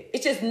didn't do that?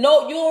 It's just you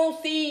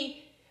don't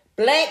see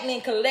black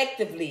men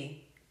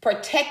collectively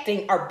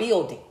protecting our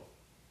building.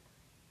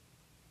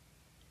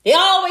 They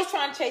always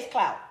trying to chase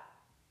clout.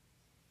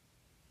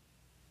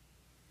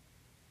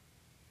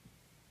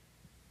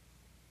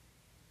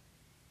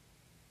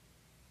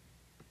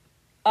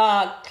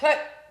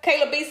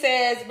 Kayla B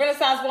says,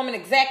 Renaissance Woman,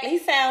 exactly. He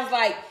sounds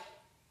like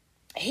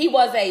he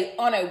was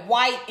on a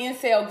white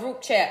incel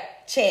group chat.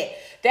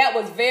 That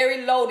was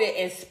very loaded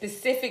and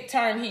specific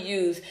term he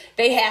used.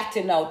 They have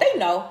to know. They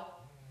know.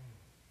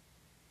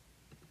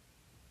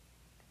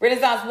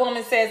 Renaissance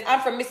Woman says,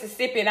 I'm from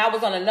Mississippi and I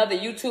was on another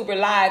YouTuber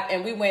live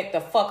and we went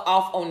the fuck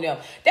off on them.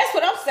 That's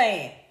what I'm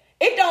saying.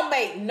 It don't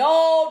make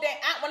no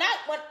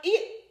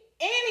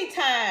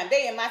anytime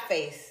they in my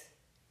face.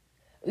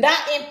 Not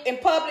in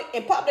public.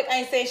 In public, I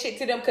ain't saying shit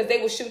to them because they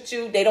will shoot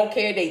you. They don't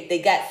care.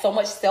 They got so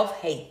much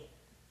self-hate.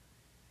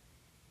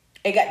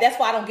 That's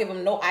why I don't give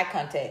them no eye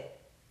contact.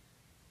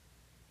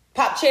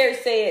 Pop Cherry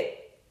said,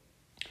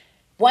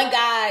 one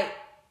guy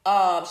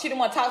she didn't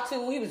want to talk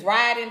to. He was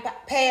riding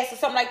past or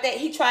something like that.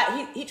 He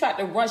tried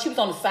to run. She was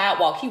on the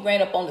sidewalk. He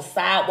ran up on the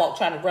sidewalk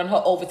trying to run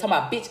her over. Talking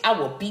about, bitch, I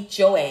will beat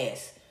your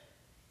ass.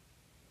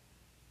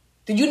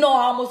 Do you know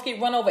I almost get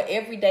run over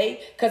every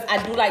day? Because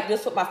I do like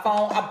this with my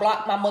phone. I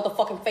block my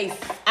motherfucking face.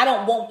 I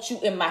don't want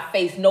you in my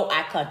face. No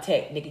eye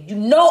contact, nigga. You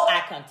know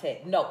eye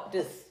contact. No,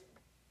 this.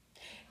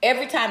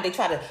 Every time they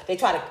try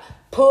to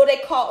pull their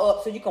car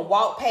up so you can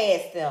walk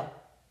past them.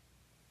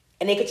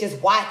 And they could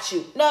just watch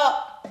you. No,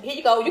 here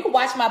you go. You can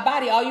watch my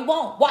body all you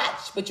want.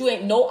 Watch. But you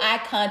ain't no eye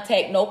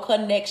contact, no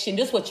connection.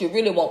 This is what you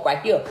really want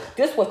right here.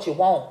 This is what you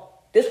want.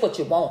 This is what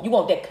you want. You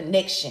want that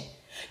connection.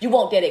 You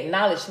want that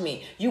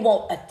acknowledgement. You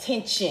want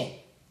attention.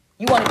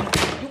 You want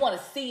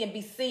to see and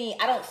be seen.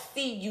 I don't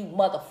see you,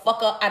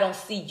 motherfucker. I don't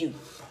see you.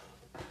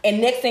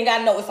 And next thing I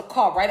know, it's a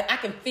car, right? I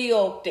can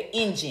feel the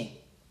engine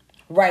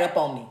right up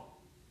on me.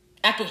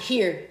 I can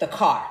hear the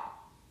car.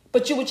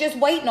 But you were just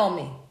waiting on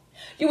me.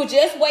 You would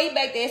just wait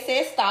back there,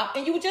 said stop,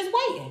 and you were just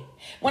waiting.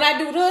 When I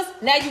do this,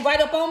 now you right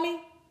up on me?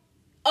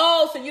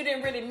 Oh, so you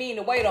didn't really mean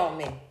to wait on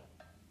me.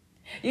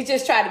 You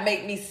just tried to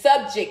make me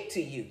subject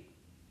to you.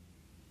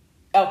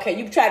 Okay,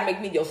 you try to make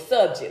me your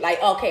subject.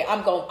 Like, okay,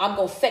 I'm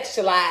gonna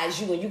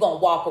sexualize you and you're gonna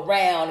walk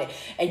around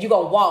and you're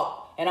gonna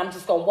walk and I'm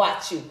just gonna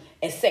watch you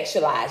and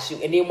sexualize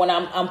you. And then when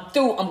I'm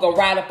through, I'm gonna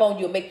ride up on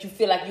you and make you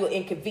feel like you're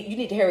inconvenient. You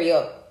need to hurry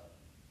up.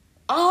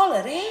 All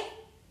of that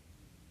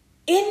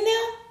in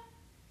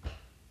them,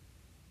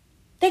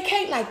 they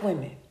can't like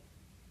women.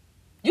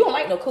 You don't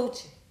like no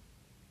coochie.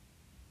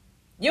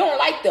 You don't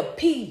like the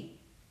pee.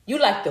 You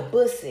like the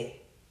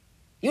pussy.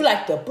 You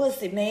like the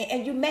pussy, man,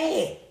 and you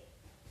mad.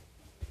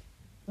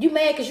 You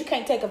mad because you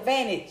can't take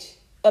advantage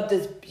of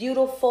this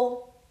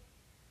beautiful,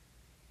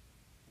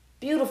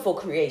 beautiful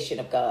creation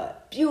of God.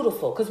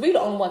 Beautiful. Because we the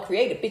only one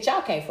created. Bitch,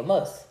 y'all came from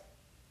us.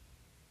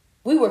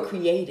 We were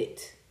created.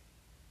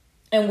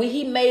 And when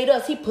he made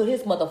us, he put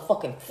his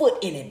motherfucking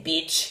foot in it,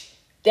 bitch.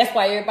 That's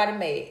why everybody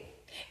mad.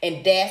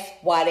 And that's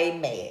why they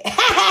mad.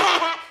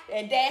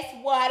 And that's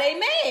why they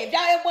mad. If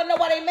y'all ever want to know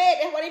why they mad,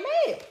 that's why they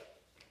mad.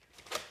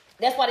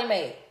 That's why they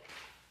mad.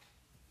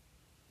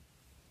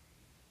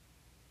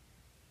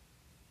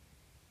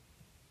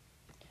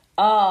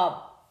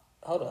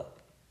 Hold up.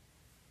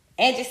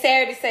 Angie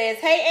Saturday says,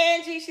 hey,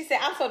 Angie. She said,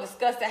 I'm so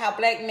disgusted how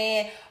black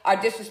men are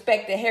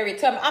disrespecting Harriet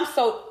Tubman. I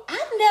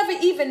never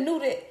even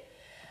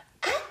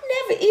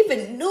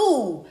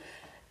knew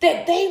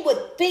that they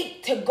would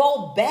think to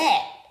go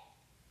back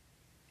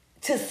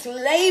to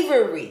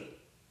slavery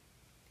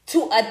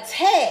to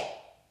attack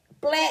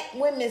black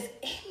women's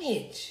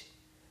image.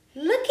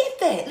 Look at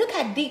that. Look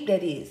how deep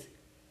that is.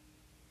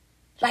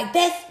 Like,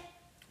 that's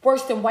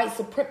worse than white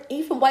supremacy.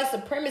 Even white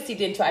supremacy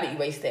didn't try to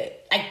erase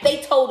that. Like,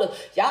 they told us,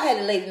 y'all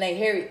had a lady named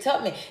Harriet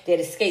Tubman that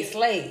escaped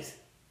slaves.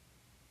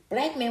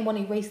 Black men want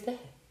to erase that.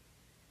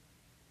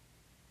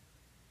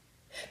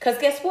 Because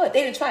guess what?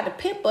 They didn't try to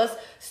pimp us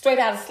straight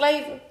out of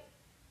slavery.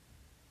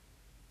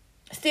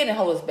 Still didn't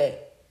hold us back.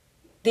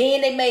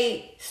 Then they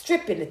made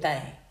stripping the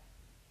thing.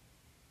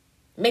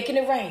 Making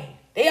it rain.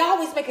 They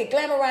always make it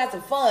glamorized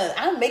and fun.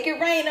 I don't make it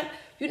rain.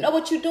 You know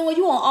what you're doing?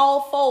 You on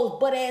all fours,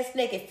 butt ass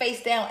naked,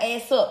 face down,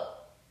 ass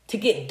up, to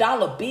get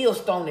dollar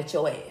bills thrown at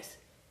your ass.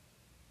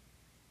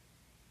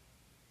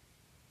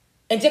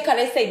 And just because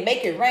they say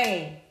make it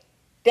rain,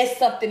 that's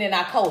something in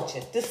our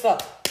culture. This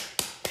something.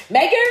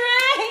 Make it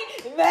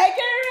rain. Make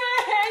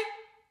it rain.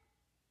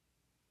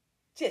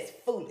 Just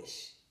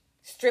foolish.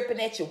 Stripping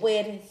at your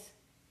weddings.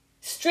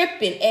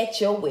 Stripping at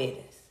your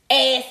weddings.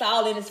 Ass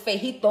all in his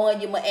face. He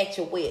throwing you at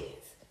your weddings.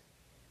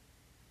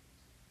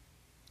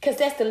 Because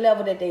that's the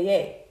level that they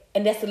at.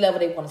 And that's the level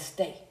they want to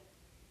stay.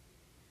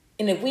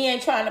 And if we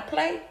ain't trying to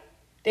play,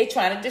 they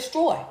trying to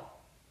destroy.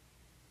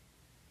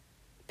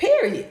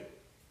 Period.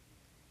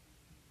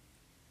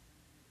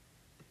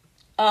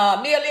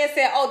 Mia Lynn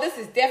said, oh, this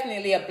is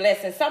definitely a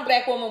blessing. Some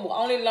black women will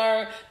only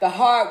learn the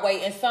hard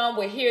way, and some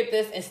will hear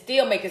this and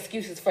still make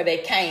excuses for their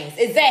canes.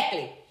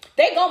 Exactly.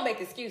 They gonna make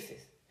excuses.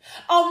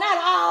 Oh, not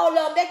all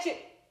of them.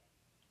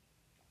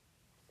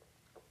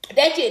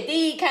 That's your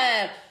D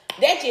kind.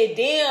 That's your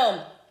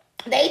them.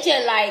 They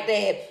just like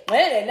that.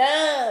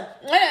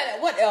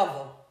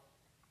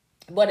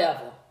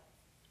 Whatever.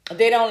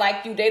 They don't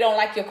like you. They don't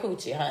like your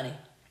coochie, honey.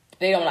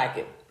 They don't like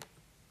it.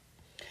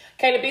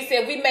 Kayla B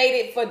said, we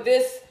made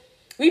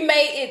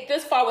it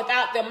this far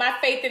without them. My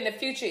faith in the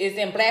future is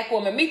in black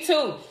women. Me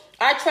too.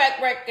 Our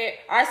track record,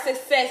 our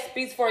success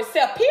speaks for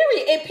itself.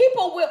 Period. And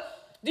people will...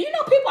 Do you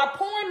know people are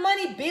pouring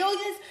money,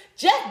 billions?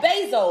 Jeff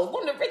Bezos,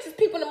 one of the richest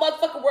people in the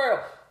motherfucking world.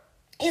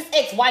 His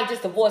ex-wife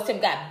just divorced him,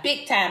 got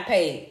big time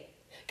paid.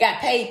 Got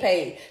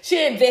paid.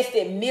 She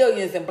invested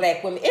millions in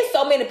black women. It's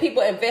so many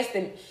people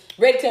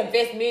ready to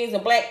invest millions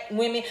in black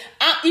women.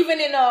 Even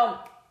in LA,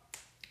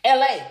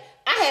 I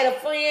had a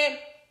friend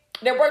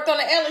that worked on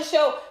the Ellen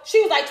show.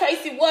 She was like,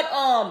 Tracy,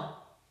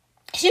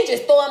 she was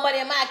just throwing money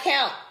in my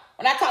account.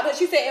 When I talked to her,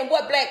 she said, and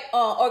what black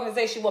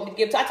organization you want me to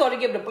give to? I told her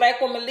to give the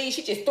Black Woman League.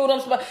 She just threw them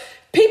some money.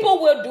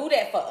 People will do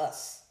that for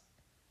us.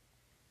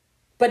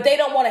 But they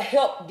don't want to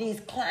help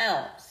these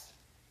clowns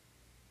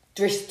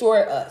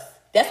destroy us.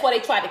 That's why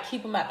they tried to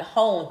keep them out the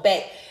home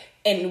back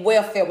in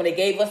welfare when they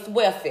gave us the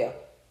welfare.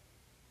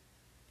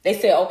 They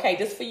said, okay,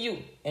 this for you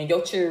and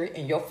your children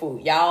and your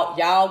food.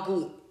 Y'all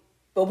good.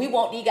 But we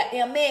want these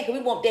goddamn man because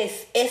we want that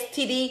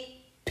STD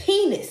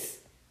penis.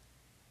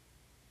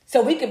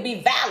 So we can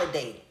be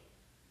validated.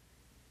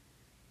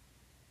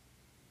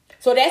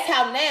 So that's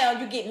how now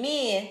you get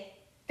men.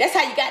 That's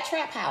how you got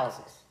trap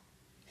houses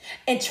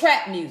and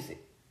trap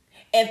music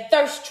and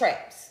thirst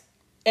traps.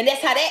 And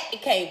that's how that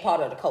became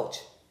part of the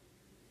culture.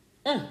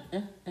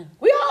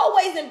 We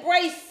always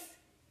embrace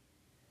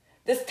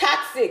this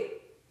toxic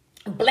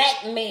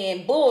black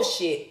man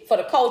bullshit for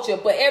the culture,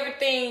 but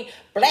everything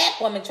black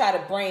women try to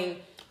bring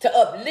to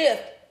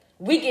uplift,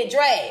 we get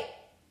dragged.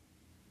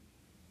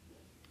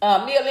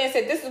 Neil Lynn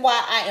said, this is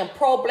why I am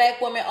pro-black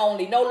women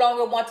only. No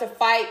longer want to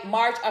fight,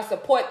 march, or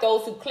support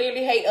those who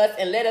clearly hate us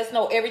and let us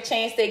know every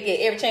chance they get.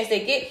 Every chance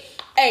they get.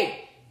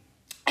 Hey,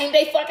 ain't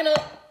they fucking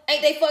up?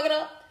 Ain't they fucking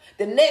up?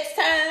 The next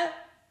time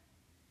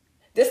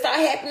this start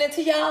happening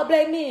to y'all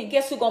black men,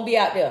 guess who gonna be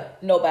out there?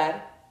 Nobody.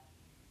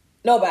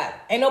 Nobody.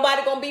 Ain't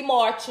nobody gonna be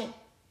marching.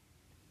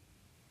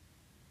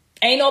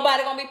 Ain't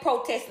nobody gonna be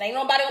protesting. Ain't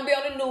nobody gonna be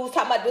on the news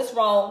talking about this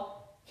wrong.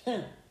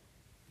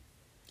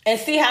 And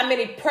see how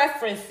many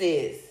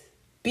preferences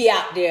be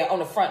out there on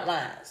the front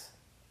lines.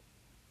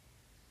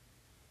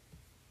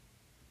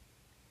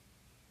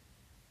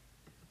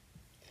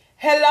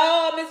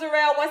 Hello, Ms.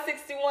 Arel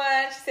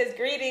 161. She says,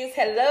 greetings.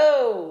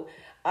 Hello.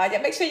 Yeah,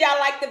 make sure y'all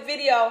like the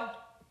video.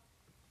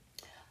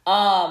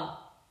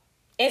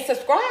 And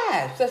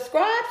subscribe.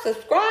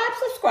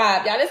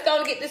 Y'all, let's go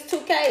and get this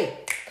 2K.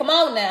 Come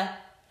on now.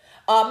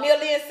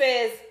 Million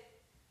says,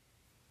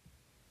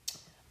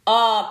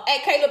 hey,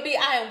 Kayla B,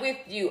 I am with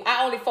you.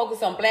 I only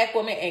focus on black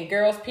women and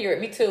girls, period.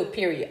 Me too,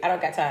 period. I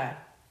don't got time.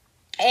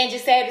 Angie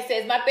Savage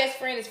says, my best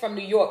friend is from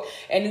New York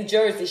and New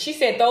Jersey. She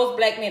said, those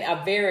black men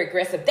are very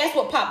aggressive. That's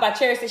what Pop by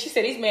Cherry said. She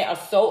said, these men are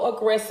so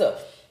aggressive.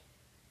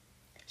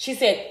 She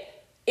said,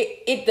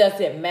 it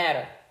doesn't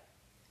matter.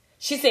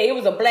 She said, it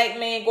was a black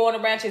man going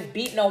around just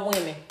beating on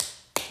women.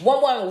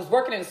 One woman was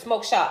working in a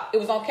smoke shop. It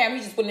was on camera.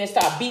 He just went in there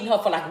and started beating her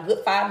for like a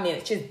good 5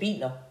 minutes, just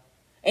beating her.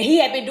 And he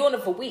had been doing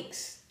it for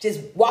weeks. Just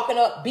walking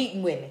up,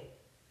 beating women.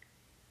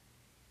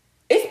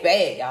 It's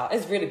bad, y'all.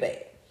 It's really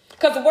bad.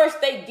 Because the worst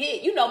they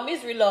get, you know,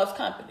 misery loves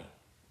company.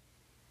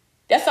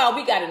 That's all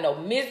we got to know.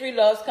 Misery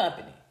loves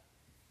company.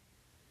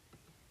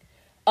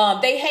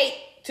 They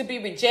hate to be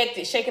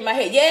rejected. Shaking my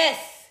head. Yes.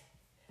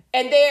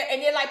 And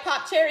they're like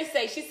Pop Cherry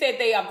say. She said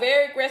they are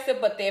very aggressive,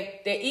 but their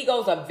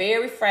egos are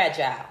very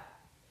fragile.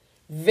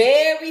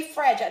 Very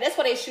fragile. That's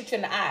why they shoot you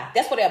in the eye.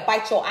 That's why they'll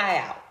bite your eye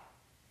out.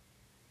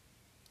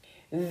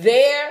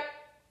 Their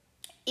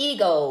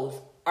egos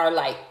are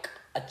like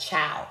a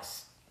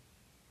child's.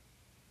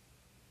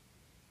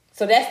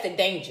 So that's the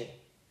danger.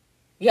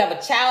 You have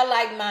a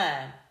childlike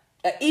mind,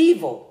 an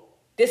evil,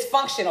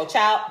 dysfunctional,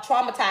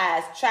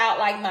 traumatized,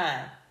 childlike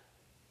mind,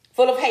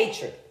 full of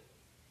hatred,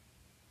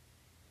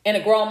 in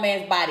a grown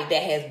man's body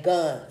that has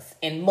guns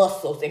and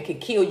muscles and can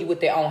kill you with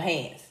their own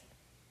hands.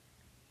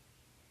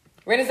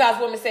 Renaissance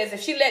woman says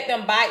if she let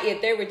them buy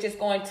it, they were just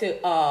going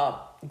to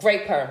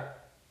grape her.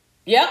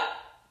 Yep.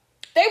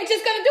 They were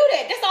just going to do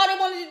that. That's all they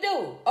wanted to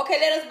do. Okay,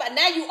 let us buy.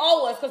 Now you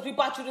owe us because we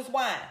bought you this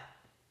wine.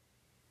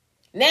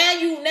 Now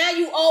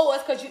you owe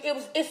us because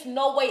it's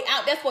no way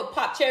out. That's what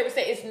Pop Cherry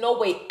said. It's no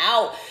way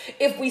out.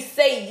 If we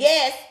say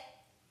yes,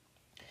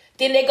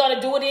 then they're going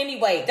to do it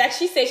anyway. Like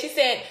she said,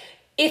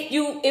 if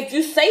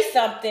you say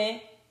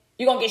something,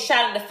 you're going to get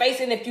shot in the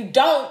face. And if you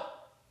don't,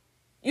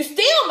 you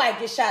still might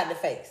get shot in the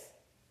face.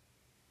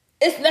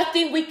 It's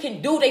nothing we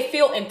can do. They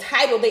feel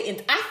entitled.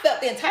 I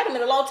felt the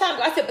entitlement a long time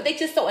ago. I said, but they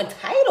just so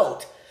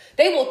entitled.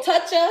 They will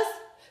touch us,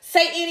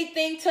 say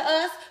anything to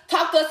us,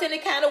 talk to us any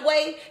kind of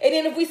way. And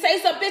then if we say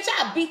something, bitch,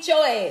 I'll beat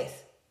your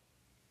ass.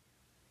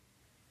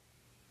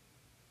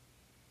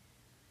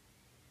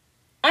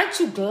 Aren't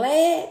you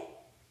glad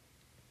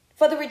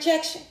for the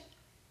rejection?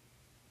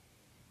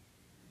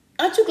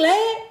 Aren't you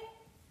glad?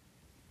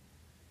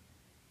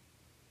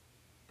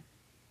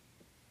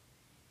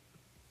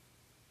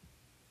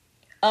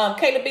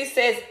 Kayla B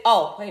says, I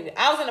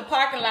was in the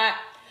parking lot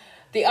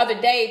the other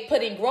day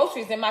putting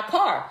groceries in my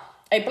car.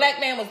 A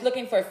black man was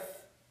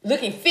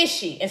looking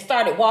fishy and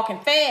started walking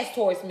fast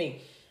towards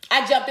me.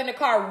 I jumped in the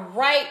car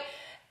right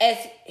as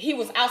he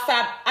was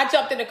outside.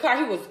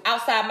 He was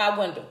outside my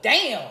window.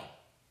 Damn.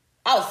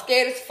 I was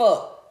scared as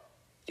fuck.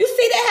 You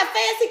see that how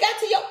fast he got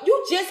to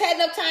you just had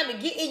enough time to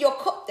get in your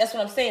car. That's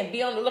what I'm saying.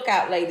 Be on the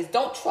lookout, ladies.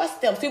 Don't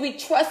trust them. See, we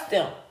trust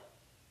them.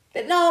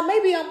 That no.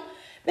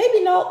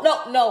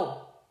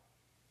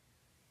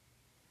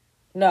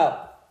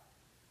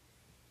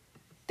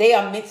 They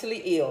are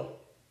mentally ill.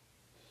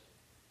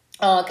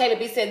 Caleb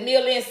B said,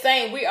 Neil Lynn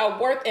saying we are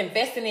worth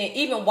investing in.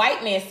 Even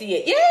white men see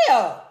it.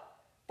 Yeah.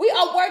 We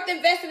are worth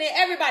investing in.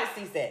 Everybody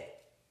sees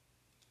that.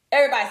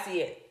 Everybody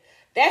see it.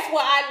 That's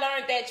why I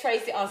learned that,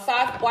 Tracy, on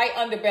Soft White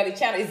Underbelly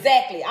channel.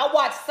 Exactly. I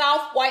watch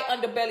Soft White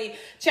Underbelly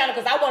channel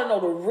because I want to know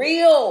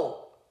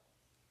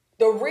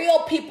the real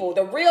people,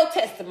 the real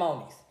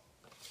testimonies.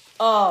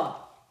 Um,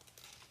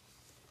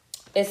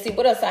 let's see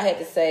what else I had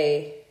to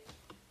say.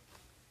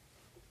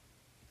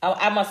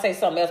 I must say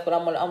something else, but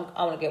I'm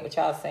gonna get what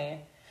y'all saying.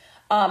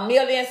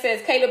 Million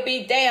says, Caleb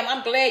B, damn,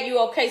 I'm glad you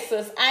okay,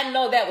 sis. I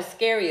know that was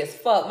scary as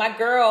fuck. My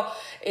girl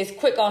is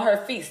quick on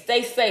her feet.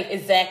 Stay safe.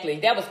 Exactly.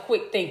 That was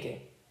quick thinking.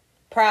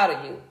 Proud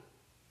of you.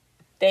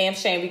 Damn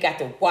shame we got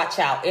to watch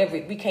out.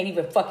 We can't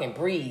even fucking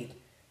breathe.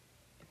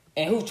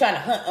 And who's trying to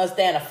hunt us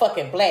down? A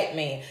fucking black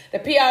man. The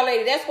PR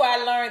lady, that's where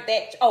I learned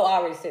that. Oh, I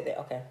already said that.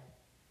 Okay.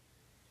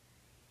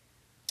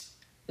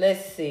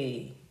 Let's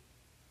see.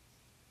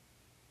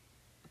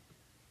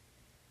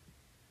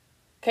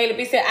 Caleb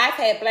B said, I've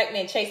had black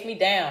men chase me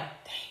down.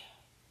 Damn.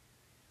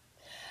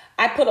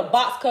 I put a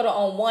box cutter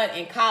on one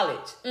in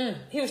college.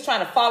 He was trying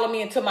to follow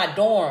me into my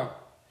dorm.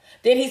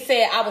 Then he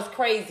said I was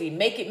crazy.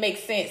 Make it make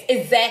sense.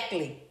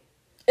 Exactly.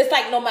 It's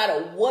like no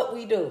matter what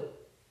we do,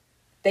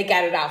 they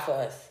got it out for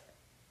us.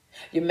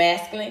 You're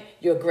masculine.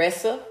 You're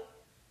aggressive.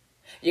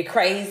 You're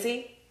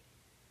crazy.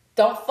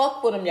 Don't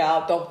fuck with them,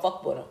 y'all. Don't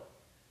fuck with them.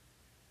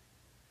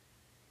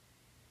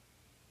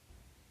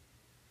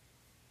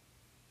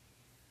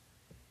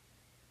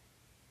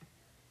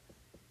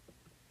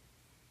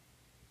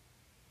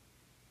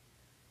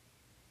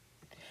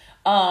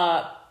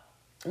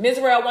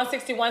 Misrael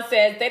 161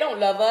 says, they don't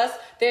love us.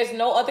 There's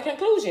no other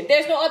conclusion.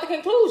 There's no other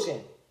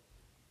conclusion.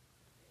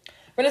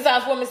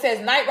 Renaissance Woman says,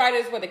 Night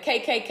Riders were the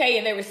KKK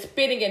and they were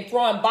spitting and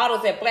throwing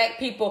bottles at black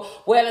people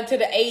well into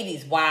the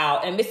 80s.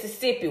 Wow. And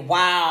Mississippi.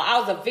 Wow.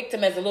 I was a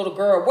victim as a little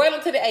girl well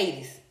into the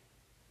 80s.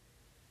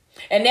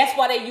 And that's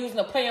why they're using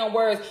a play on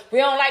words. We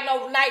don't like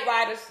no Night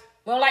Riders.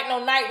 We don't like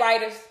no Night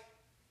Riders.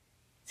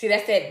 See,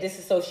 that's that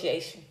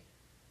disassociation.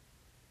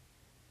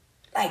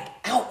 Like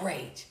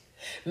outrage.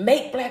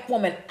 Make black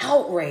women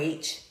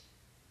outrage.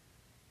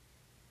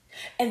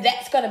 And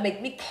that's going to make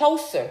me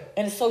closer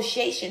in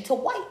association to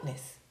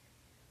whiteness.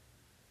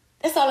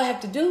 That's all I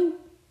have to do.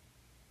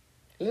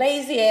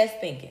 Lazy ass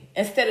thinking.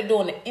 Instead of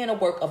doing the inner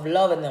work of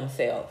loving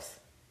themselves.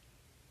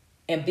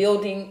 And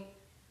building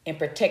and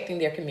protecting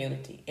their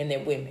community and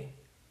their women.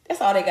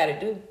 That's all they got to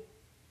do.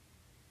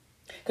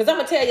 Because I'm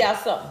going to tell y'all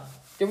something.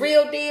 The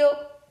real deal.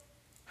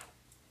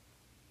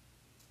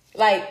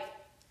 Like,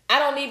 I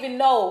don't even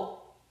know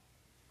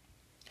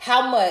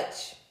how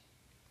much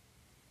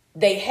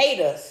they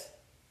hate us.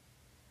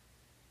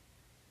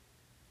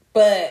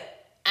 But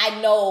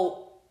I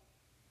know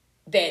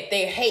that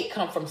their hate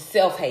come from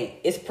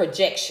self-hate. It's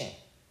projection.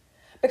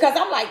 Because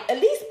I'm like,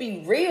 at least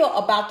be real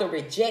about the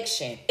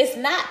rejection. It's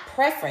not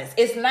preference.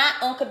 It's not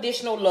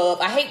unconditional love.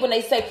 I hate when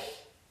they say,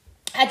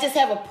 I just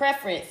have a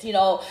preference, you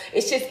know.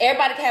 It's just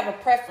everybody can have a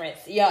preference.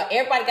 Yeah,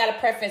 everybody got a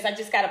preference. I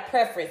just got a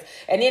preference.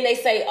 And then they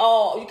say,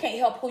 oh, you can't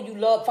help who you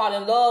love, fall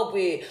in love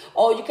with.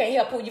 Oh, you can't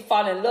help who you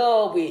fall in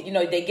love with. You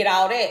know, they get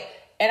all that.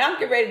 And I'm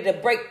getting ready to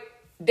break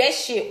that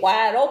shit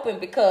wide open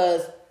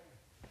because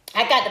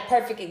I got the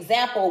perfect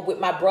example with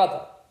my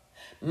brother.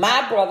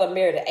 My brother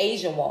married an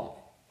Asian woman.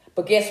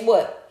 But guess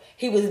what?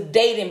 He was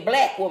dating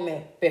black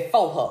women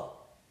before her.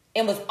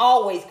 And was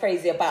always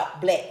crazy about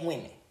black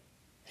women.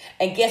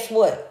 And guess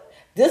what?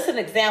 This is an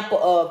example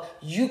of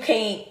you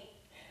can't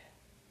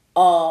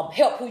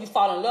help who you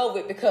fall in love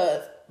with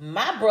because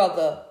my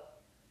brother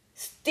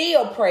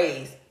still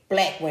praised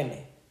black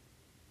women.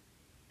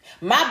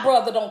 My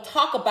brother don't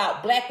talk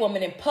about black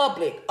women in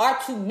public or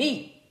to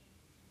me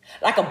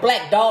like a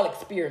black doll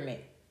experiment.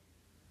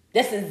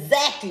 That's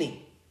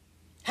exactly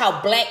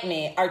how black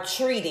men are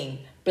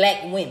treating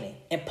black women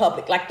in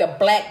public, like the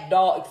black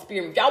doll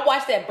experiment. If y'all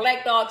watch that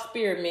black doll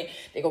experiment,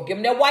 they gonna give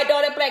them that white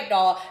doll, that black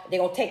doll. They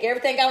gonna take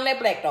everything out on that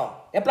black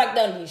doll. That black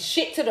doll means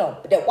shit to them.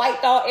 But that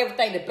white doll,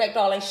 everything, the black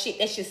doll ain't shit.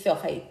 That's just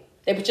self-hate.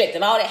 They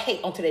projecting all that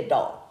hate onto that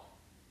doll.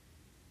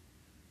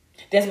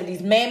 That's what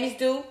these mammies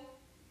do.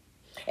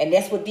 And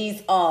that's what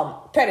these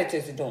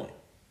predators are doing.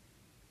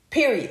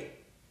 Period.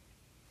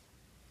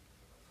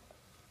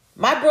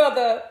 My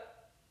brother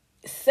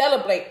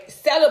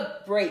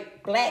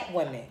celebrate black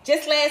women.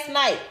 Just last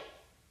night,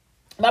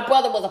 my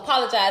brother was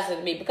apologizing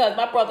to me because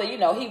my brother, you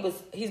know,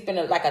 he's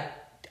been like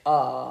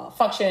a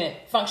functional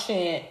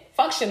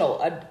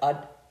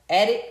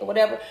addict or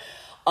whatever.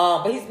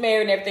 But he's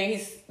married and everything.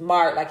 He's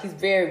smart. Like he's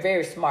very,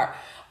 very smart.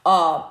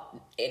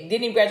 Didn't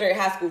even graduate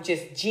high school,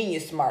 just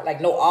genius smart. Like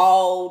know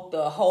all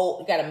the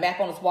whole, got a map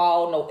on his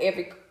wall, know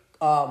every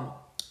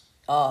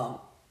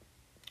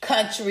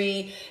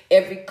country,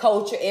 every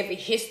culture, every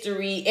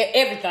history,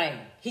 everything.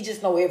 He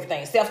just know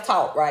everything.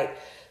 Self-taught, right?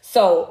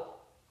 So,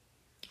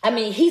 I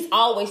mean, he's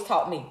always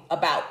taught me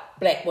about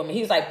black women.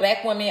 He was like,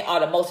 black women are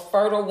the most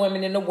fertile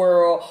women in the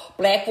world.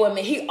 Black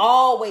women. He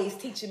always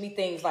teaching me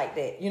things like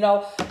that, you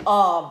know?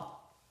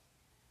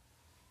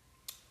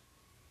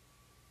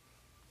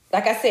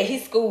 Like I said, he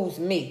schools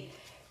me.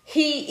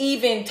 He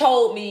even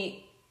told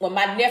me when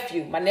my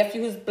nephew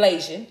who's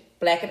Blasian,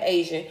 black and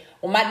Asian,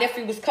 when my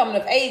nephew was coming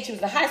of age, he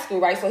was in high school,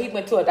 right? So he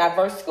went to a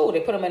diverse school.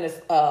 They put him in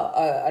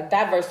a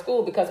diverse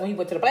school because when he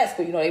went to the black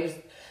school, you know, they was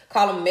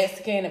calling him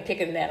Mexican and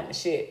picking at him and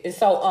shit. And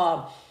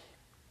so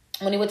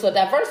when he went to a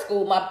diverse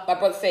school, my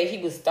brother said he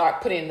would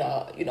start putting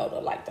the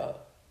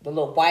the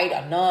little white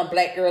or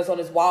non-black girls on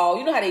his wall.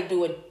 You know how they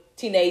do in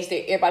teenage,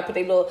 everybody put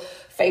their little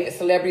favorite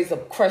celebrities or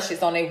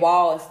crushes on their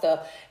wall and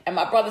stuff. And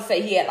my brother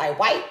said he had like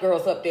white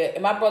girls up there.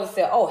 And my brother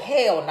said, oh,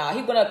 hell no.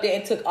 He went up there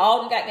and took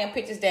all them goddamn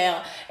pictures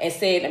down and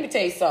said, let me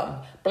tell you something.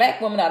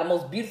 Black women are the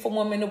most beautiful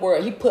women in the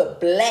world. He put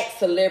black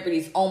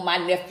celebrities on my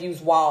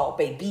nephew's wall,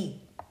 baby.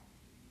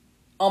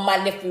 On my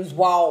nephew's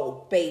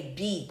wall,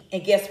 baby.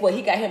 And guess what?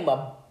 He got him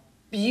a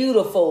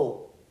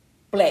beautiful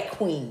black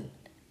queen.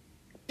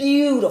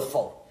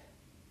 Beautiful.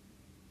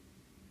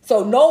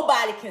 So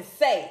nobody can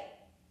say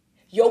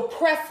your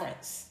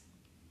preference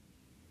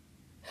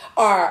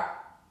or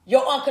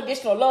your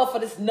unconditional love for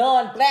this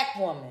non-black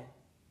woman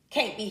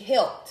can't be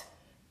helped.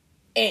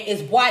 And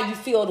is why you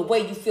feel the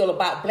way you feel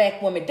about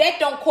black women. That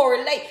don't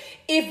correlate.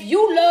 If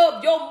you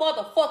love your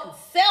motherfucking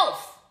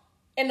self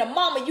and the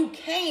mama you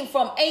came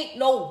from, ain't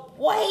no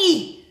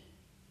way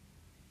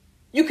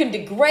you can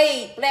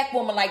degrade black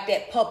women like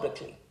that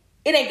publicly.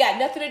 It ain't got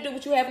nothing to do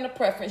with you having a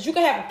preference. You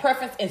can have a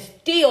preference and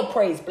still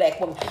praise black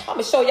women. I'm going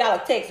to show y'all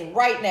a text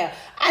right now.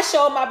 I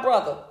showed my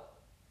brother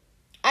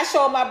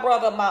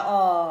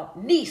my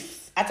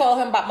niece. I told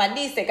him about my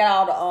niece that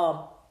got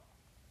all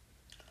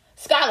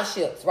the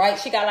scholarships, right?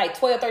 She got like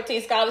 12,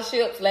 13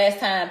 scholarships. Last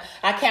time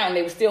I counted,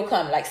 they were still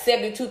coming. Like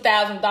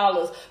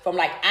 $72,000 from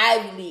like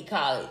Ivy League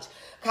colleges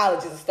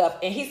and stuff.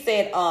 And he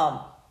said,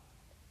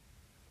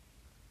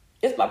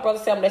 this my brother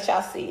said, let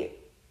y'all see it.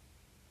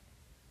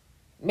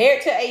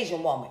 Married to an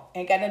Asian woman.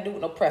 Ain't got nothing to do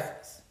with no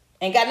preference.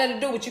 Ain't got nothing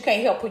to do with you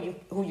can't help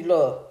who you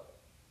love.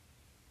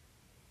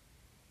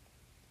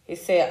 He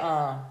said,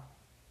 hold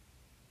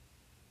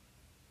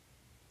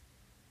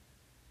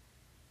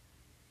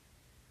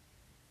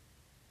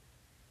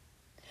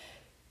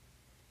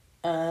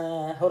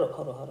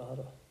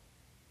up.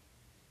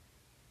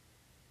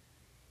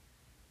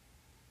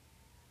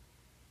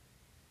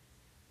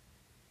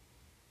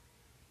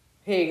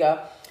 Here you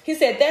go. He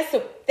said,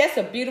 that's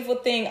a beautiful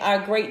thing.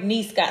 Our great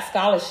niece got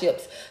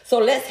scholarships. So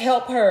let's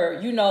help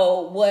her. You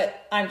know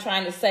what I'm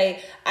trying to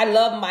say? I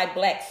love my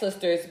black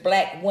sisters,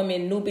 black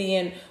women,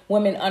 Nubian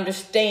women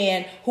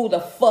understand who the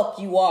fuck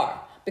you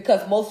are.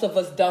 Because most of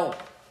us don't.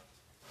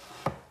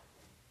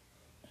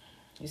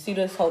 You see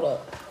this? Hold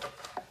up.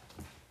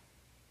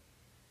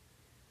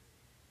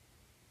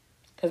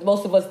 Because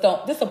most of us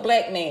don't. This is a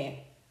black man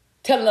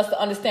telling us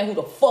to understand who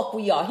the fuck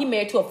we are. He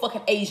married to a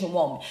fucking Asian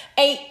woman.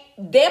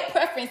 Their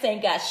preference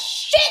ain't got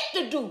shit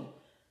to do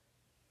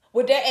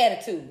with their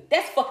attitude.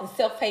 That's fucking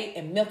self-hate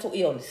and mental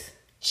illness.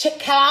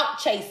 Clout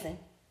chasing.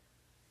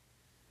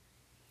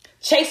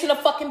 Chasing a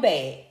fucking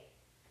bag.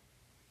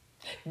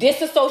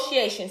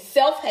 Disassociation.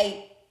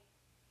 Self-hate.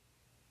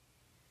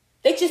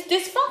 They just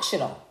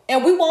dysfunctional.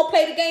 And we won't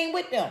play the game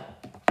with them.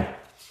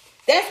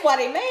 That's why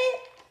they mad.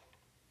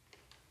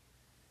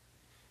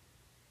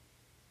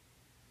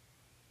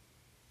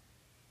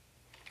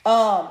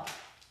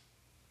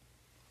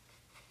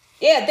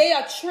 Yeah, they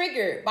are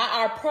triggered by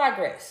our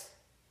progress.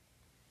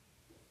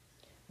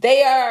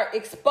 They are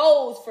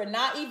exposed for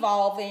not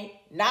evolving,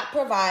 not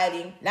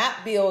providing,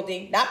 not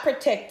building, not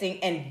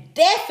protecting, and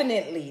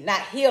definitely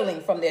not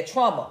healing from their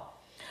trauma.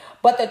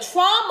 But the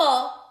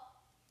trauma,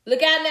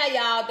 look out now,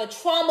 y'all, the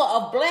trauma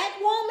of black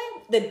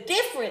woman, the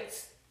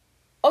difference.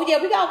 Oh,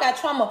 yeah, we all got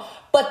trauma.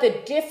 But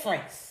the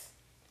difference,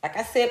 like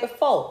I said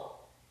before,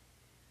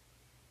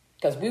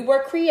 because we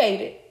were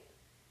created,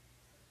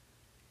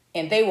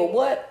 and they were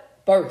what?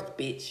 Birth,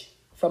 bitch,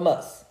 from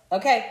us.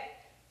 Okay?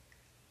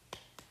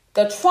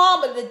 The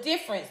trauma, the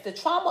difference, the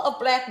trauma of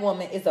black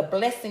woman is a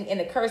blessing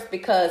and a curse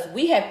because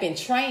we have been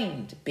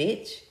trained,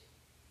 bitch,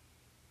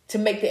 to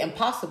make the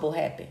impossible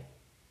happen.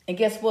 And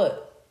guess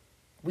what?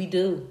 We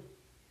do.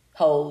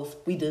 Hoes,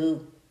 we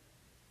do.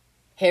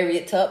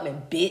 Harriet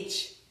Tubman,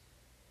 bitch.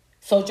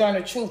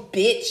 Sojourner Truth,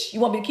 bitch. You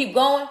want me to keep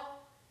going?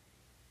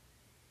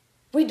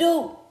 We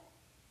do.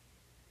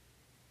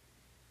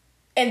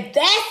 And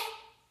that's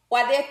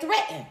why they're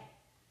threatened.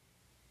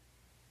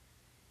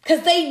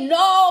 Because they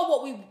know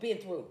what we've been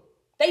through.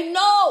 They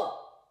know.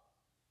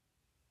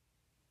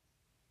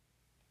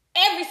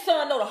 Every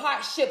son know the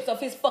hardships of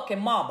his fucking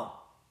mama.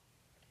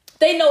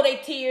 They know they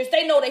tears.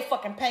 They know they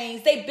fucking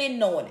pains. They've been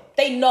knowing it.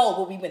 They know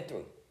what we went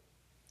through.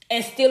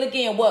 And still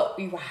again, what?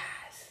 We rise.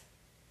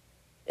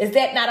 Is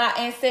that not our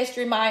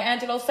ancestry? Maya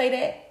Angelou say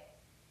that?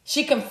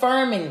 She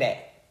confirming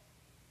that.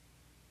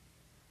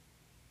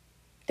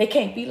 They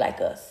can't be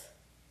like us.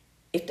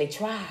 If they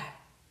try.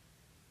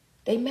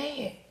 They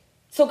mad.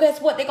 So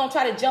guess what? They're going to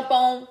try to jump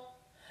on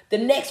the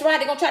next ride.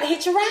 They're going to try to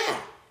hit your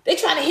ride. They're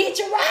trying to hit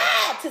your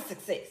ride to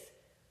success.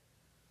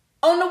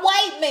 On the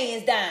white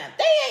man's dime.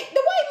 The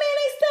white man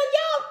ain't studying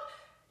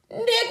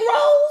y'all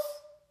Negroes.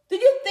 Do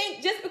you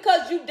think just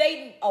because you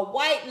dating a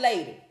white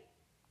lady,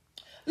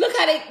 look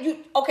how they're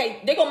going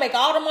to make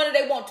all the money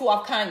they want to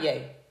off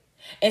Kanye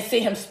and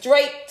send him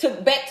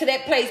back to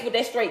that place with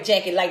that straight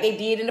jacket like they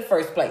did in the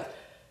first place.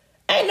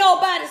 Ain't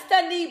nobody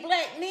studying these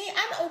black men.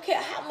 I don't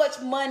care how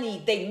much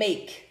money they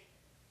make.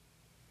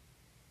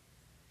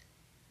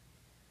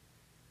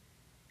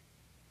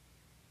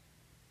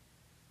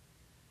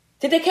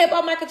 Did they care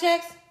about Michael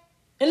Jackson?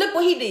 And look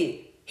what he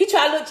did. He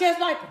tried to look just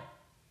like him.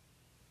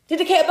 Did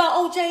they care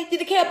about OJ?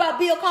 Did they care about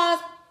Bill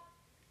Cosby?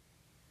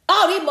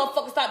 All these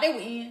motherfuckers thought they were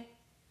in.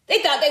 They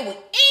thought they were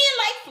in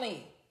like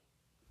Flynn.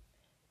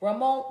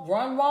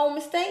 Run wrong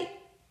mistake.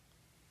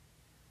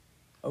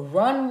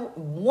 One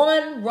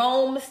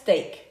wrong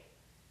mistake.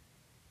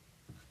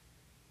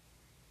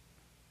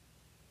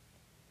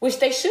 Which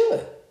they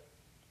should.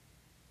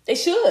 They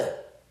should.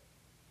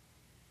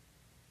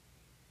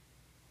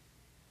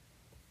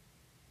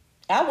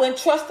 I wouldn't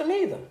trust them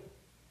either.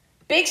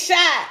 Big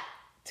shot.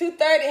 2:30.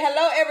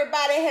 Hello,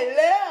 everybody.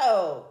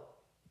 Hello.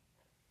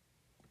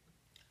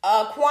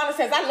 Kwana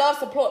says, I love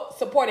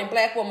supporting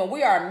black women.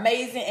 We are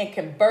amazing and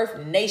can birth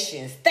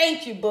nations.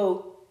 Thank you,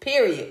 boo.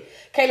 Period.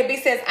 Kayla B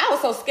says, I was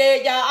so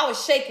scared, y'all. I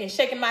was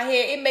shaking my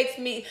head. It makes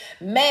me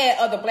mad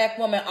other black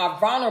women are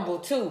vulnerable,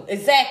 too.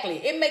 Exactly.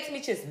 It makes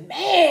me just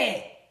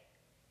mad.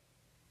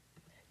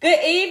 Good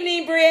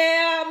evening,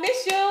 Brielle.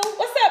 Miss you.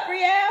 What's up,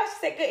 Brielle? She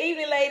said, good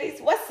evening,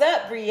 ladies. What's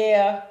up,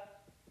 Brielle?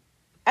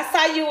 I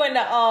saw you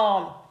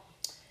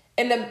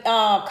in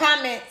the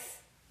comments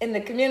in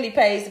the community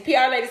page. The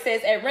PR lady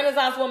says, at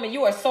Renaissance Woman,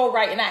 you are so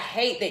right, and I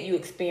hate that you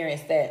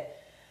experienced that.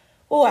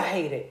 Oh, I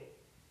hate it.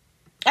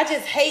 I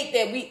just hate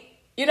that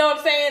you know what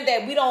I'm saying?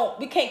 That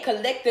we can't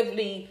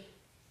collectively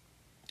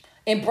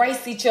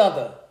embrace each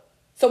other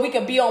so we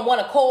can be on one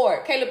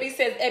accord. Caleb B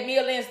says, at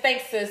Mia Lynn's,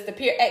 thanks, sis, the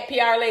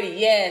PR lady.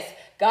 Yes,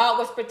 God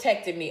was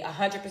protecting me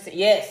 100%.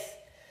 Yes,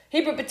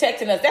 He been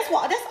protecting us. That's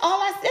why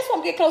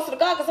I'm getting closer to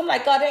God, because I'm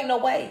like, God, there ain't no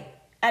way.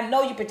 I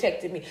know you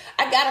protected me.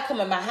 I gotta come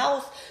in my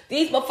house.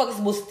 These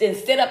motherfuckers will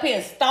sit up here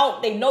and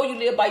stalk. They know you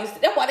live by yourself.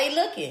 That's why they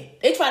looking.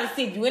 They trying to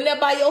see if you in there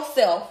by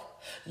yourself.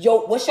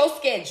 What's your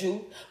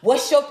schedule?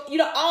 What's your,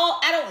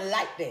 I don't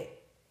like that.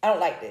 I don't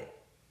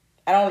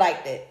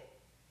like that.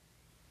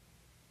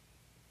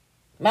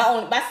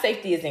 My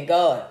safety is in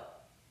God.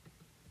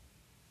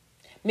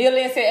 Mia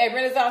Lynn said, hey,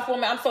 Renaissance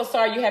Woman, I'm so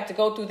sorry you have to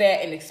go through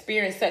that and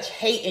experience such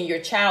hate in your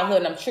childhood.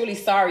 And I'm truly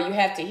sorry you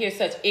have to hear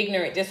such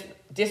ignorant,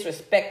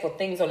 disrespectful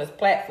things on this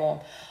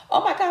platform.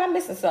 Oh my God, I'm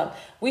missing something.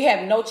 We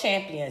have no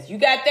champions. You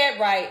got that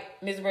right,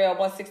 Ms. Rail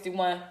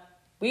 161.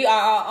 We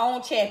are our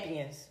own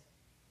champions.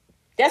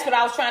 That's what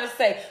I was trying to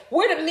say.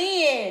 We're the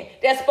men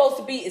that's supposed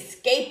to be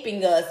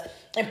escaping us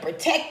and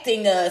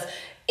protecting us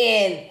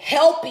and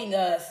helping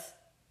us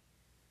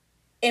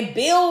and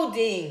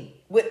building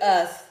with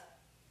us.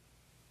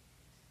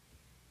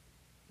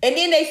 And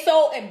then they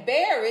so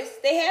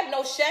embarrassed, they have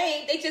no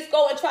shame. They just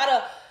go and try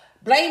to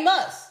blame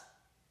us.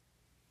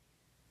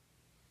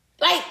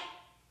 Like,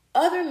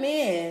 other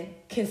men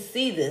can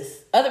see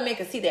this. Other men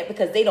can see that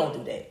because they don't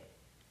do that.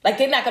 Like,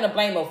 they're not going to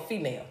blame a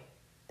female.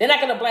 They're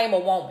not going to blame a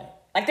woman.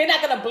 Like, they're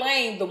not going to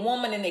blame the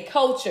woman in their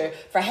culture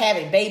for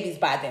having babies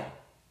by them.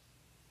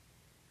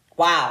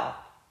 Wow.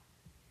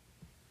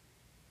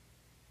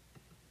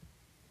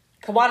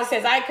 Kawada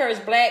says, I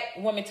encourage black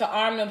women to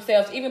arm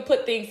themselves, even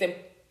put things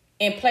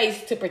in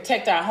place to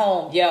protect our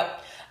home.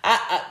 Yep.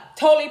 I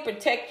totally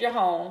protect your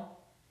home.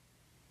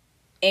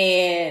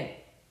 And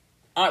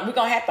we're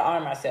going to have to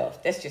arm ourselves.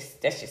 That's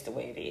just the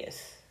way it is.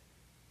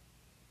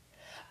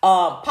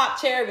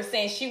 Pop Cherry was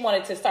saying she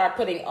wanted to start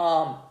putting,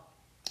 y'all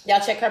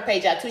check her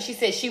page out too. She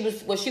said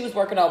what she was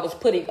working on was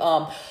putting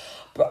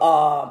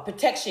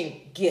protection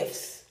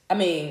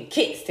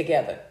kits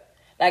together.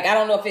 Like, I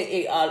don't know if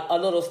a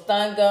little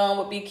stun gun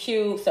would be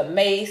cute, some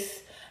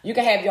mace. You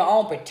can have your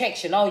own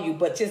protection on you,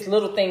 but just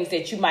little things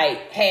that you might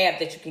have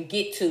that you can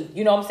get to,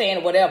 you know what I'm saying,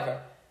 or whatever.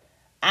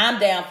 I'm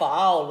down for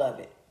all of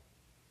it.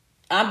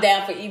 I'm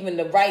down for even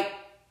the right,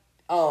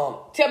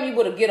 tell me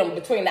what to get them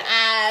between the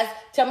eyes.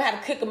 Tell me how to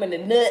cook them in the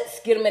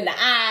nuts, get them in the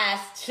eyes.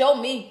 Show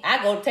me.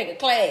 I go to take a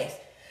class.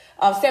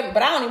 But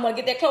I don't even want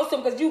to get that close to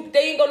them because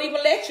they ain't going to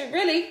even let you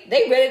really.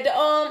 They ready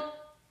to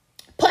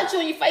punch you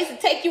in your face and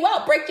take you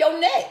out, break your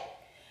neck.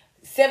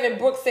 Seven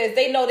Brooks says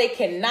they know they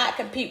cannot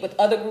compete with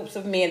other groups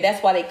of men.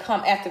 That's why they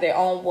come after their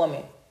own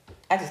woman.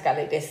 I just got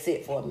to let that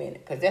sit for a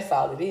minute because that's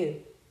all it is.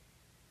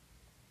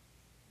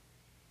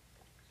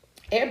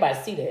 Everybody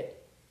see that.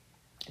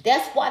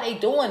 That's why they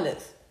doing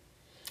this.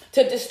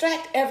 To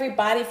distract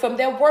everybody from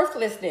their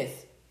worthlessness.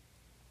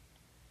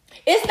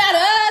 It's not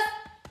us.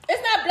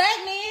 It's not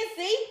black men,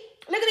 see?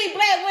 Look at these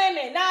black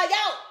women. Nah,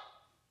 y'all.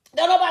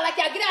 Don't nobody like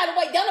y'all. Get out of the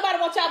way. Don't nobody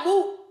want y'all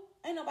move.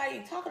 Ain't nobody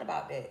even talking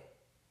about that.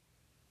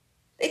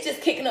 They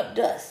just kicking up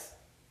dust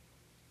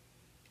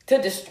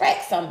to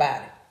distract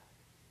somebody.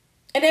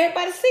 And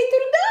everybody see through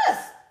the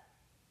dust.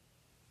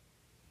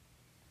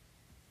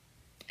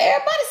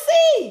 Everybody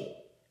see.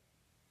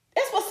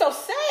 That's what's so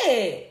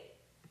sad.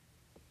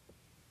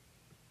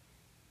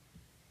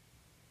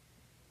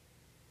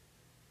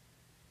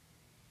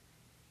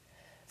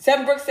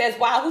 Seven Brooks says,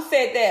 wow, who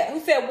said that? Who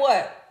said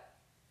what?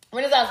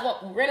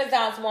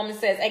 Renaissance Woman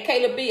says, hey,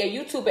 Caleb B, a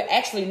YouTuber,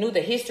 actually knew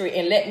the history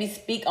and let me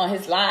speak on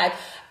his live.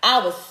 I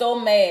was so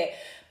mad.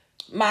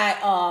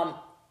 My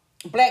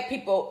black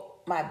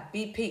people, my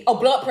BP,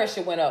 blood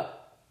pressure went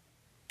up.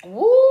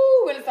 Woo,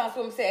 Renaissance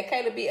Woman said,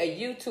 Caleb B, a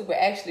YouTuber,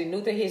 actually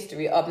knew the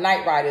history of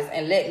Night Riders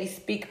and let me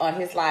speak on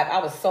his live. I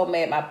was so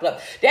mad my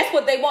blood. That's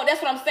what they want.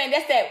 That's what I'm saying.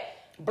 That's that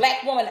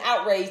black woman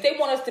outrage. They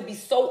want us to be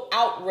so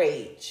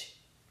outraged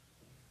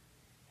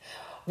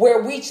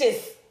where we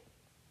just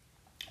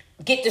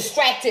get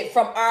distracted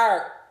from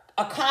our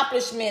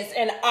accomplishments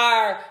and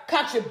our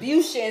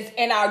contributions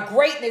and our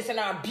greatness and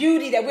our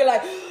beauty that we're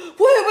like,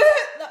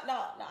 what?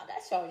 No,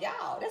 that's on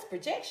y'all. That's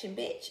projection,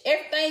 bitch.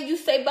 Everything you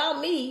say about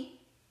me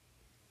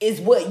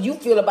is what you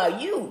feel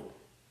about you.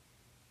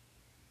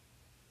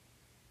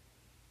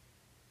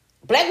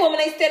 Black woman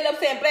ain't standing up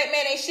saying black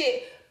man ain't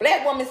shit.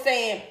 Black woman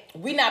saying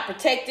we not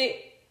protected.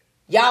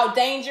 Y'all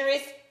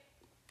dangerous.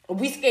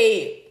 We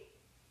scared.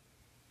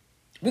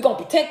 We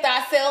gonna protect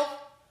ourselves.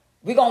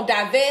 We gonna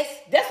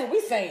divest. That's what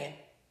we saying.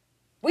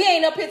 We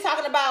ain't up here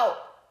talking about,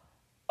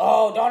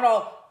 oh, don't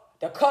know,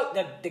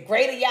 the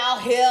grade of y'all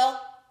hair,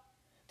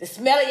 the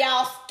smell of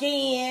y'all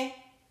skin,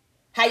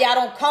 how y'all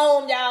don't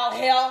comb y'all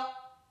hair,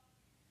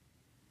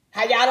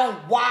 how y'all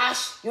don't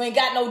wash, you ain't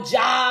got no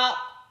job.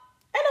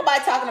 Ain't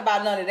nobody talking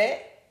about none of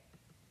that.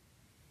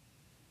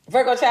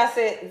 Virgo Child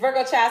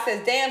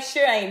says, damn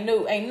sure ain't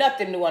new. Ain't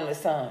nothing new under the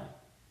sun.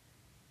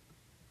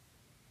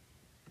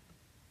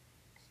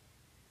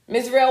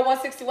 Ms. Real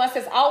 161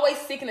 says, always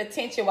seeking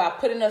attention while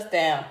putting us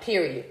down,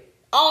 period.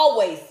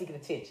 Always seeking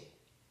attention.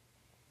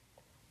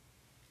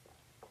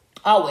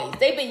 Always.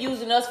 They've been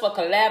using us for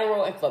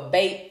collateral and for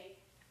bait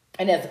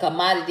and as a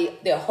commodity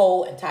their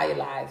whole entire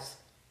lives.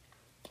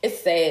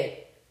 It's sad.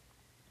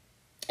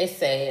 It's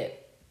sad.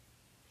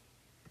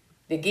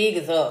 The gig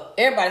is up.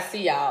 Everybody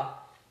see y'all.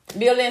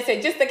 Bill Lynn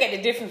said, just look at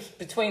the difference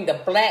between the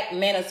black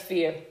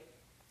manosphere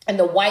and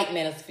the white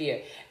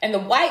manosphere. And the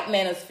white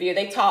manosphere,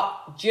 they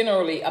talk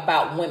generally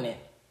about women.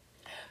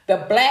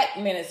 The black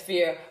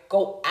manosphere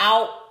go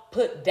out,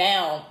 put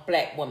down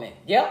black women.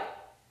 Yep.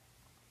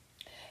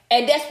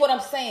 And that's what I'm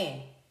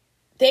saying.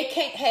 They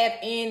can't have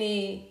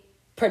any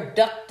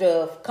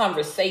productive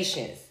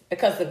conversations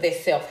because of their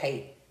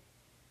self-hate.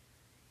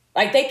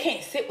 Like they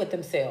can't sit with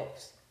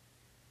themselves.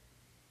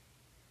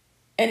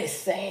 And it's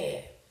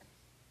sad.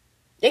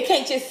 They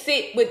can't just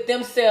sit with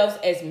themselves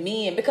as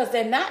men because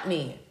they're not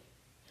men.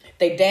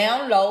 They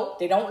down low.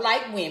 They don't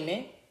like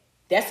women.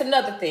 That's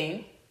another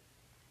thing.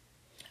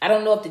 I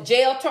don't know if the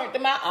jail turned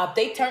them out or if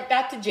they turned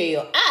out to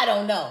jail. I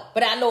don't know.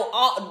 But I know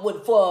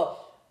for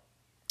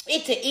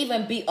it to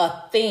even be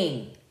a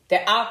thing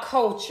that our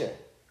culture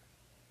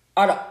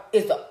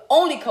is the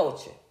only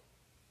culture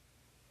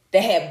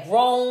that have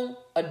grown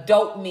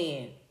adult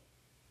men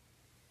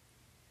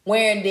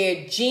wearing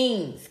their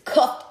jeans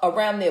cuffed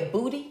around their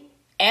booty,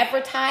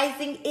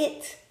 advertising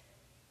it.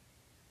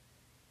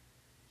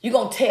 You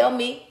gonna tell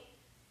me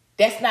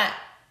that's not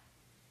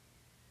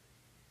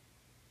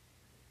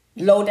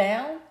low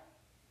down,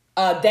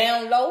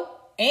 down low,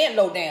 and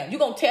low down? You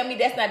gonna tell me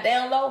that's not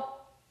down low?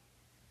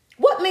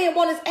 What man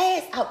want his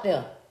ass out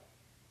there?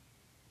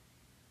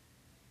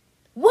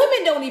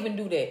 Women don't even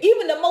do that.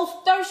 Even the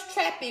most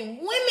thirst-trapping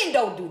women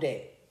don't do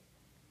that.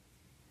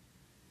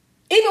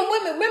 Even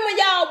women, remember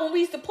y'all when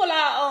we used to pull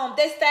our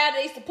that style,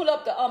 they used to pull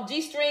up the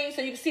G-string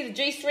so you can see the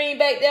G-string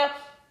back there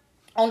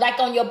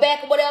on your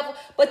back or whatever,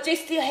 but they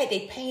still had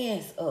their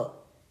pants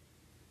up.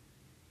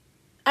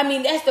 I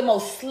mean, that's the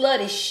most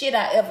slutty shit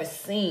I ever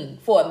seen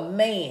for a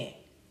man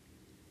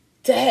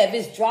to have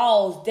his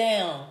drawers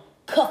down,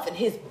 cuffing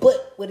his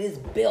butt with his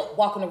belt,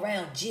 walking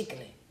around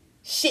jiggling.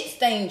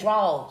 Shit-stained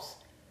drawers.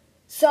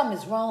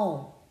 Something's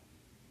wrong.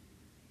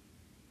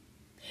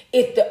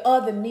 If the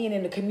other men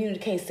in the community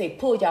can't say,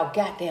 pull y'all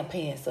goddamn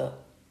pants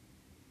up.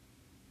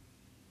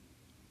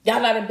 Y'all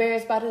not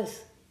embarrassed by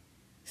this?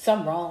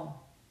 Something wrong.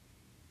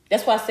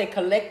 That's why I say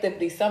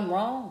collectively, something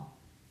wrong.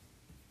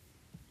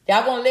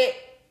 Y'all gonna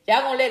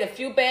let a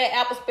few bad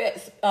apples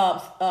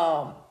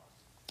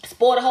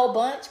spoil the whole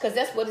bunch? Because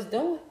that's what it's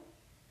doing.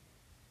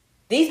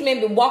 These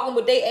men been walking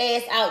with their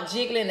ass out,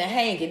 jiggling and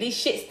hanging. These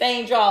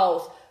shit-stained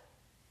drawers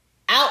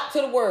out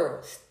to the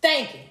world,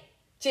 stanking,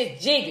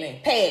 just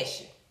jiggling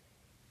past you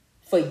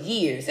for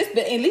years. It's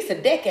been at least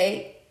a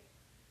decade.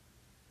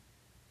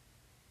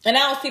 And I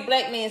don't see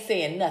black men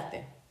saying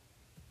nothing.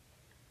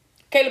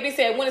 Caleb B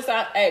said,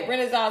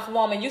 Renaissance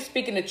woman, you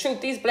speaking the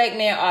truth. These black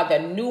men are the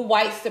new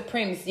white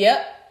supremacists.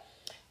 Yep.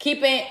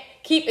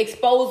 Keep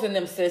exposing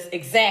them, sis.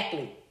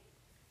 Exactly.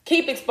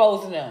 Keep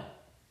exposing them.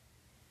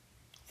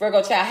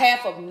 Virgo child,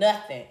 half of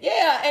nothing.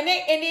 Yeah, and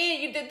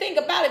then you think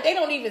about it, they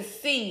don't even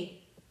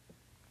see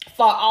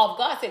far off.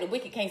 God said the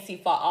wicked can't see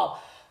far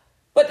off.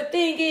 But the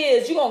thing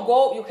is, you're going to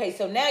go, okay,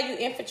 so now you're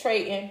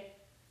infiltrating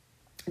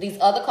these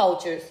other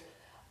cultures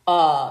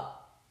of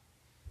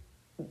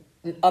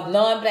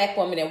non-black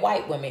women and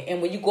white women.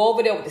 And when you go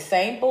over there with the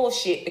same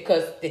bullshit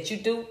that you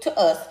do to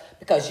us,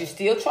 because you're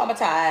still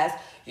traumatized,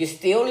 you're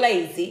still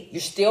lazy,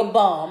 you're still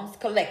bums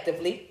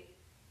collectively,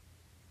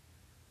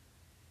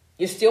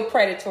 you're still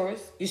predators,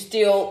 you're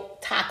still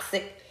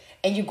toxic,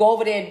 and you go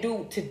over there and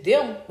do to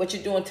them what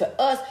you're doing to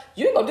us,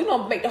 you ain't going to do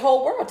nothing but make the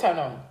whole world turn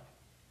on.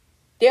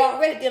 They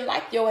already didn't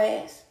like your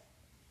ass.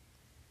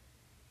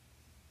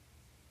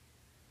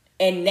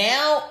 And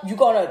now you're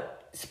going to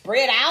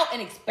spread out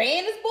and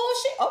expand this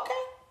bullshit? Okay.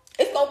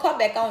 It's going to come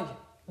back on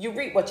you. You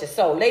reap what you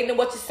sow. Later than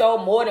what you sow,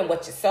 more than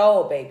what you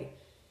sow, baby.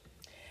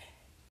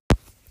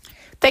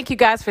 Thank you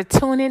guys for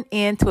tuning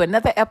in to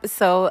another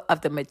episode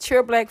of the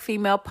Mature Black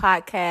Female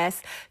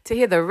Podcast. To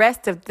hear the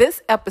rest of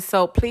this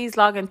episode, please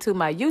log into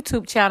my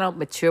YouTube channel,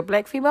 Mature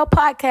Black Female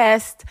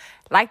Podcast.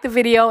 Like the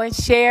video and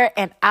share,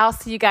 and I'll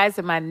see you guys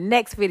in my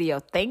next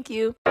video. Thank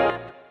you.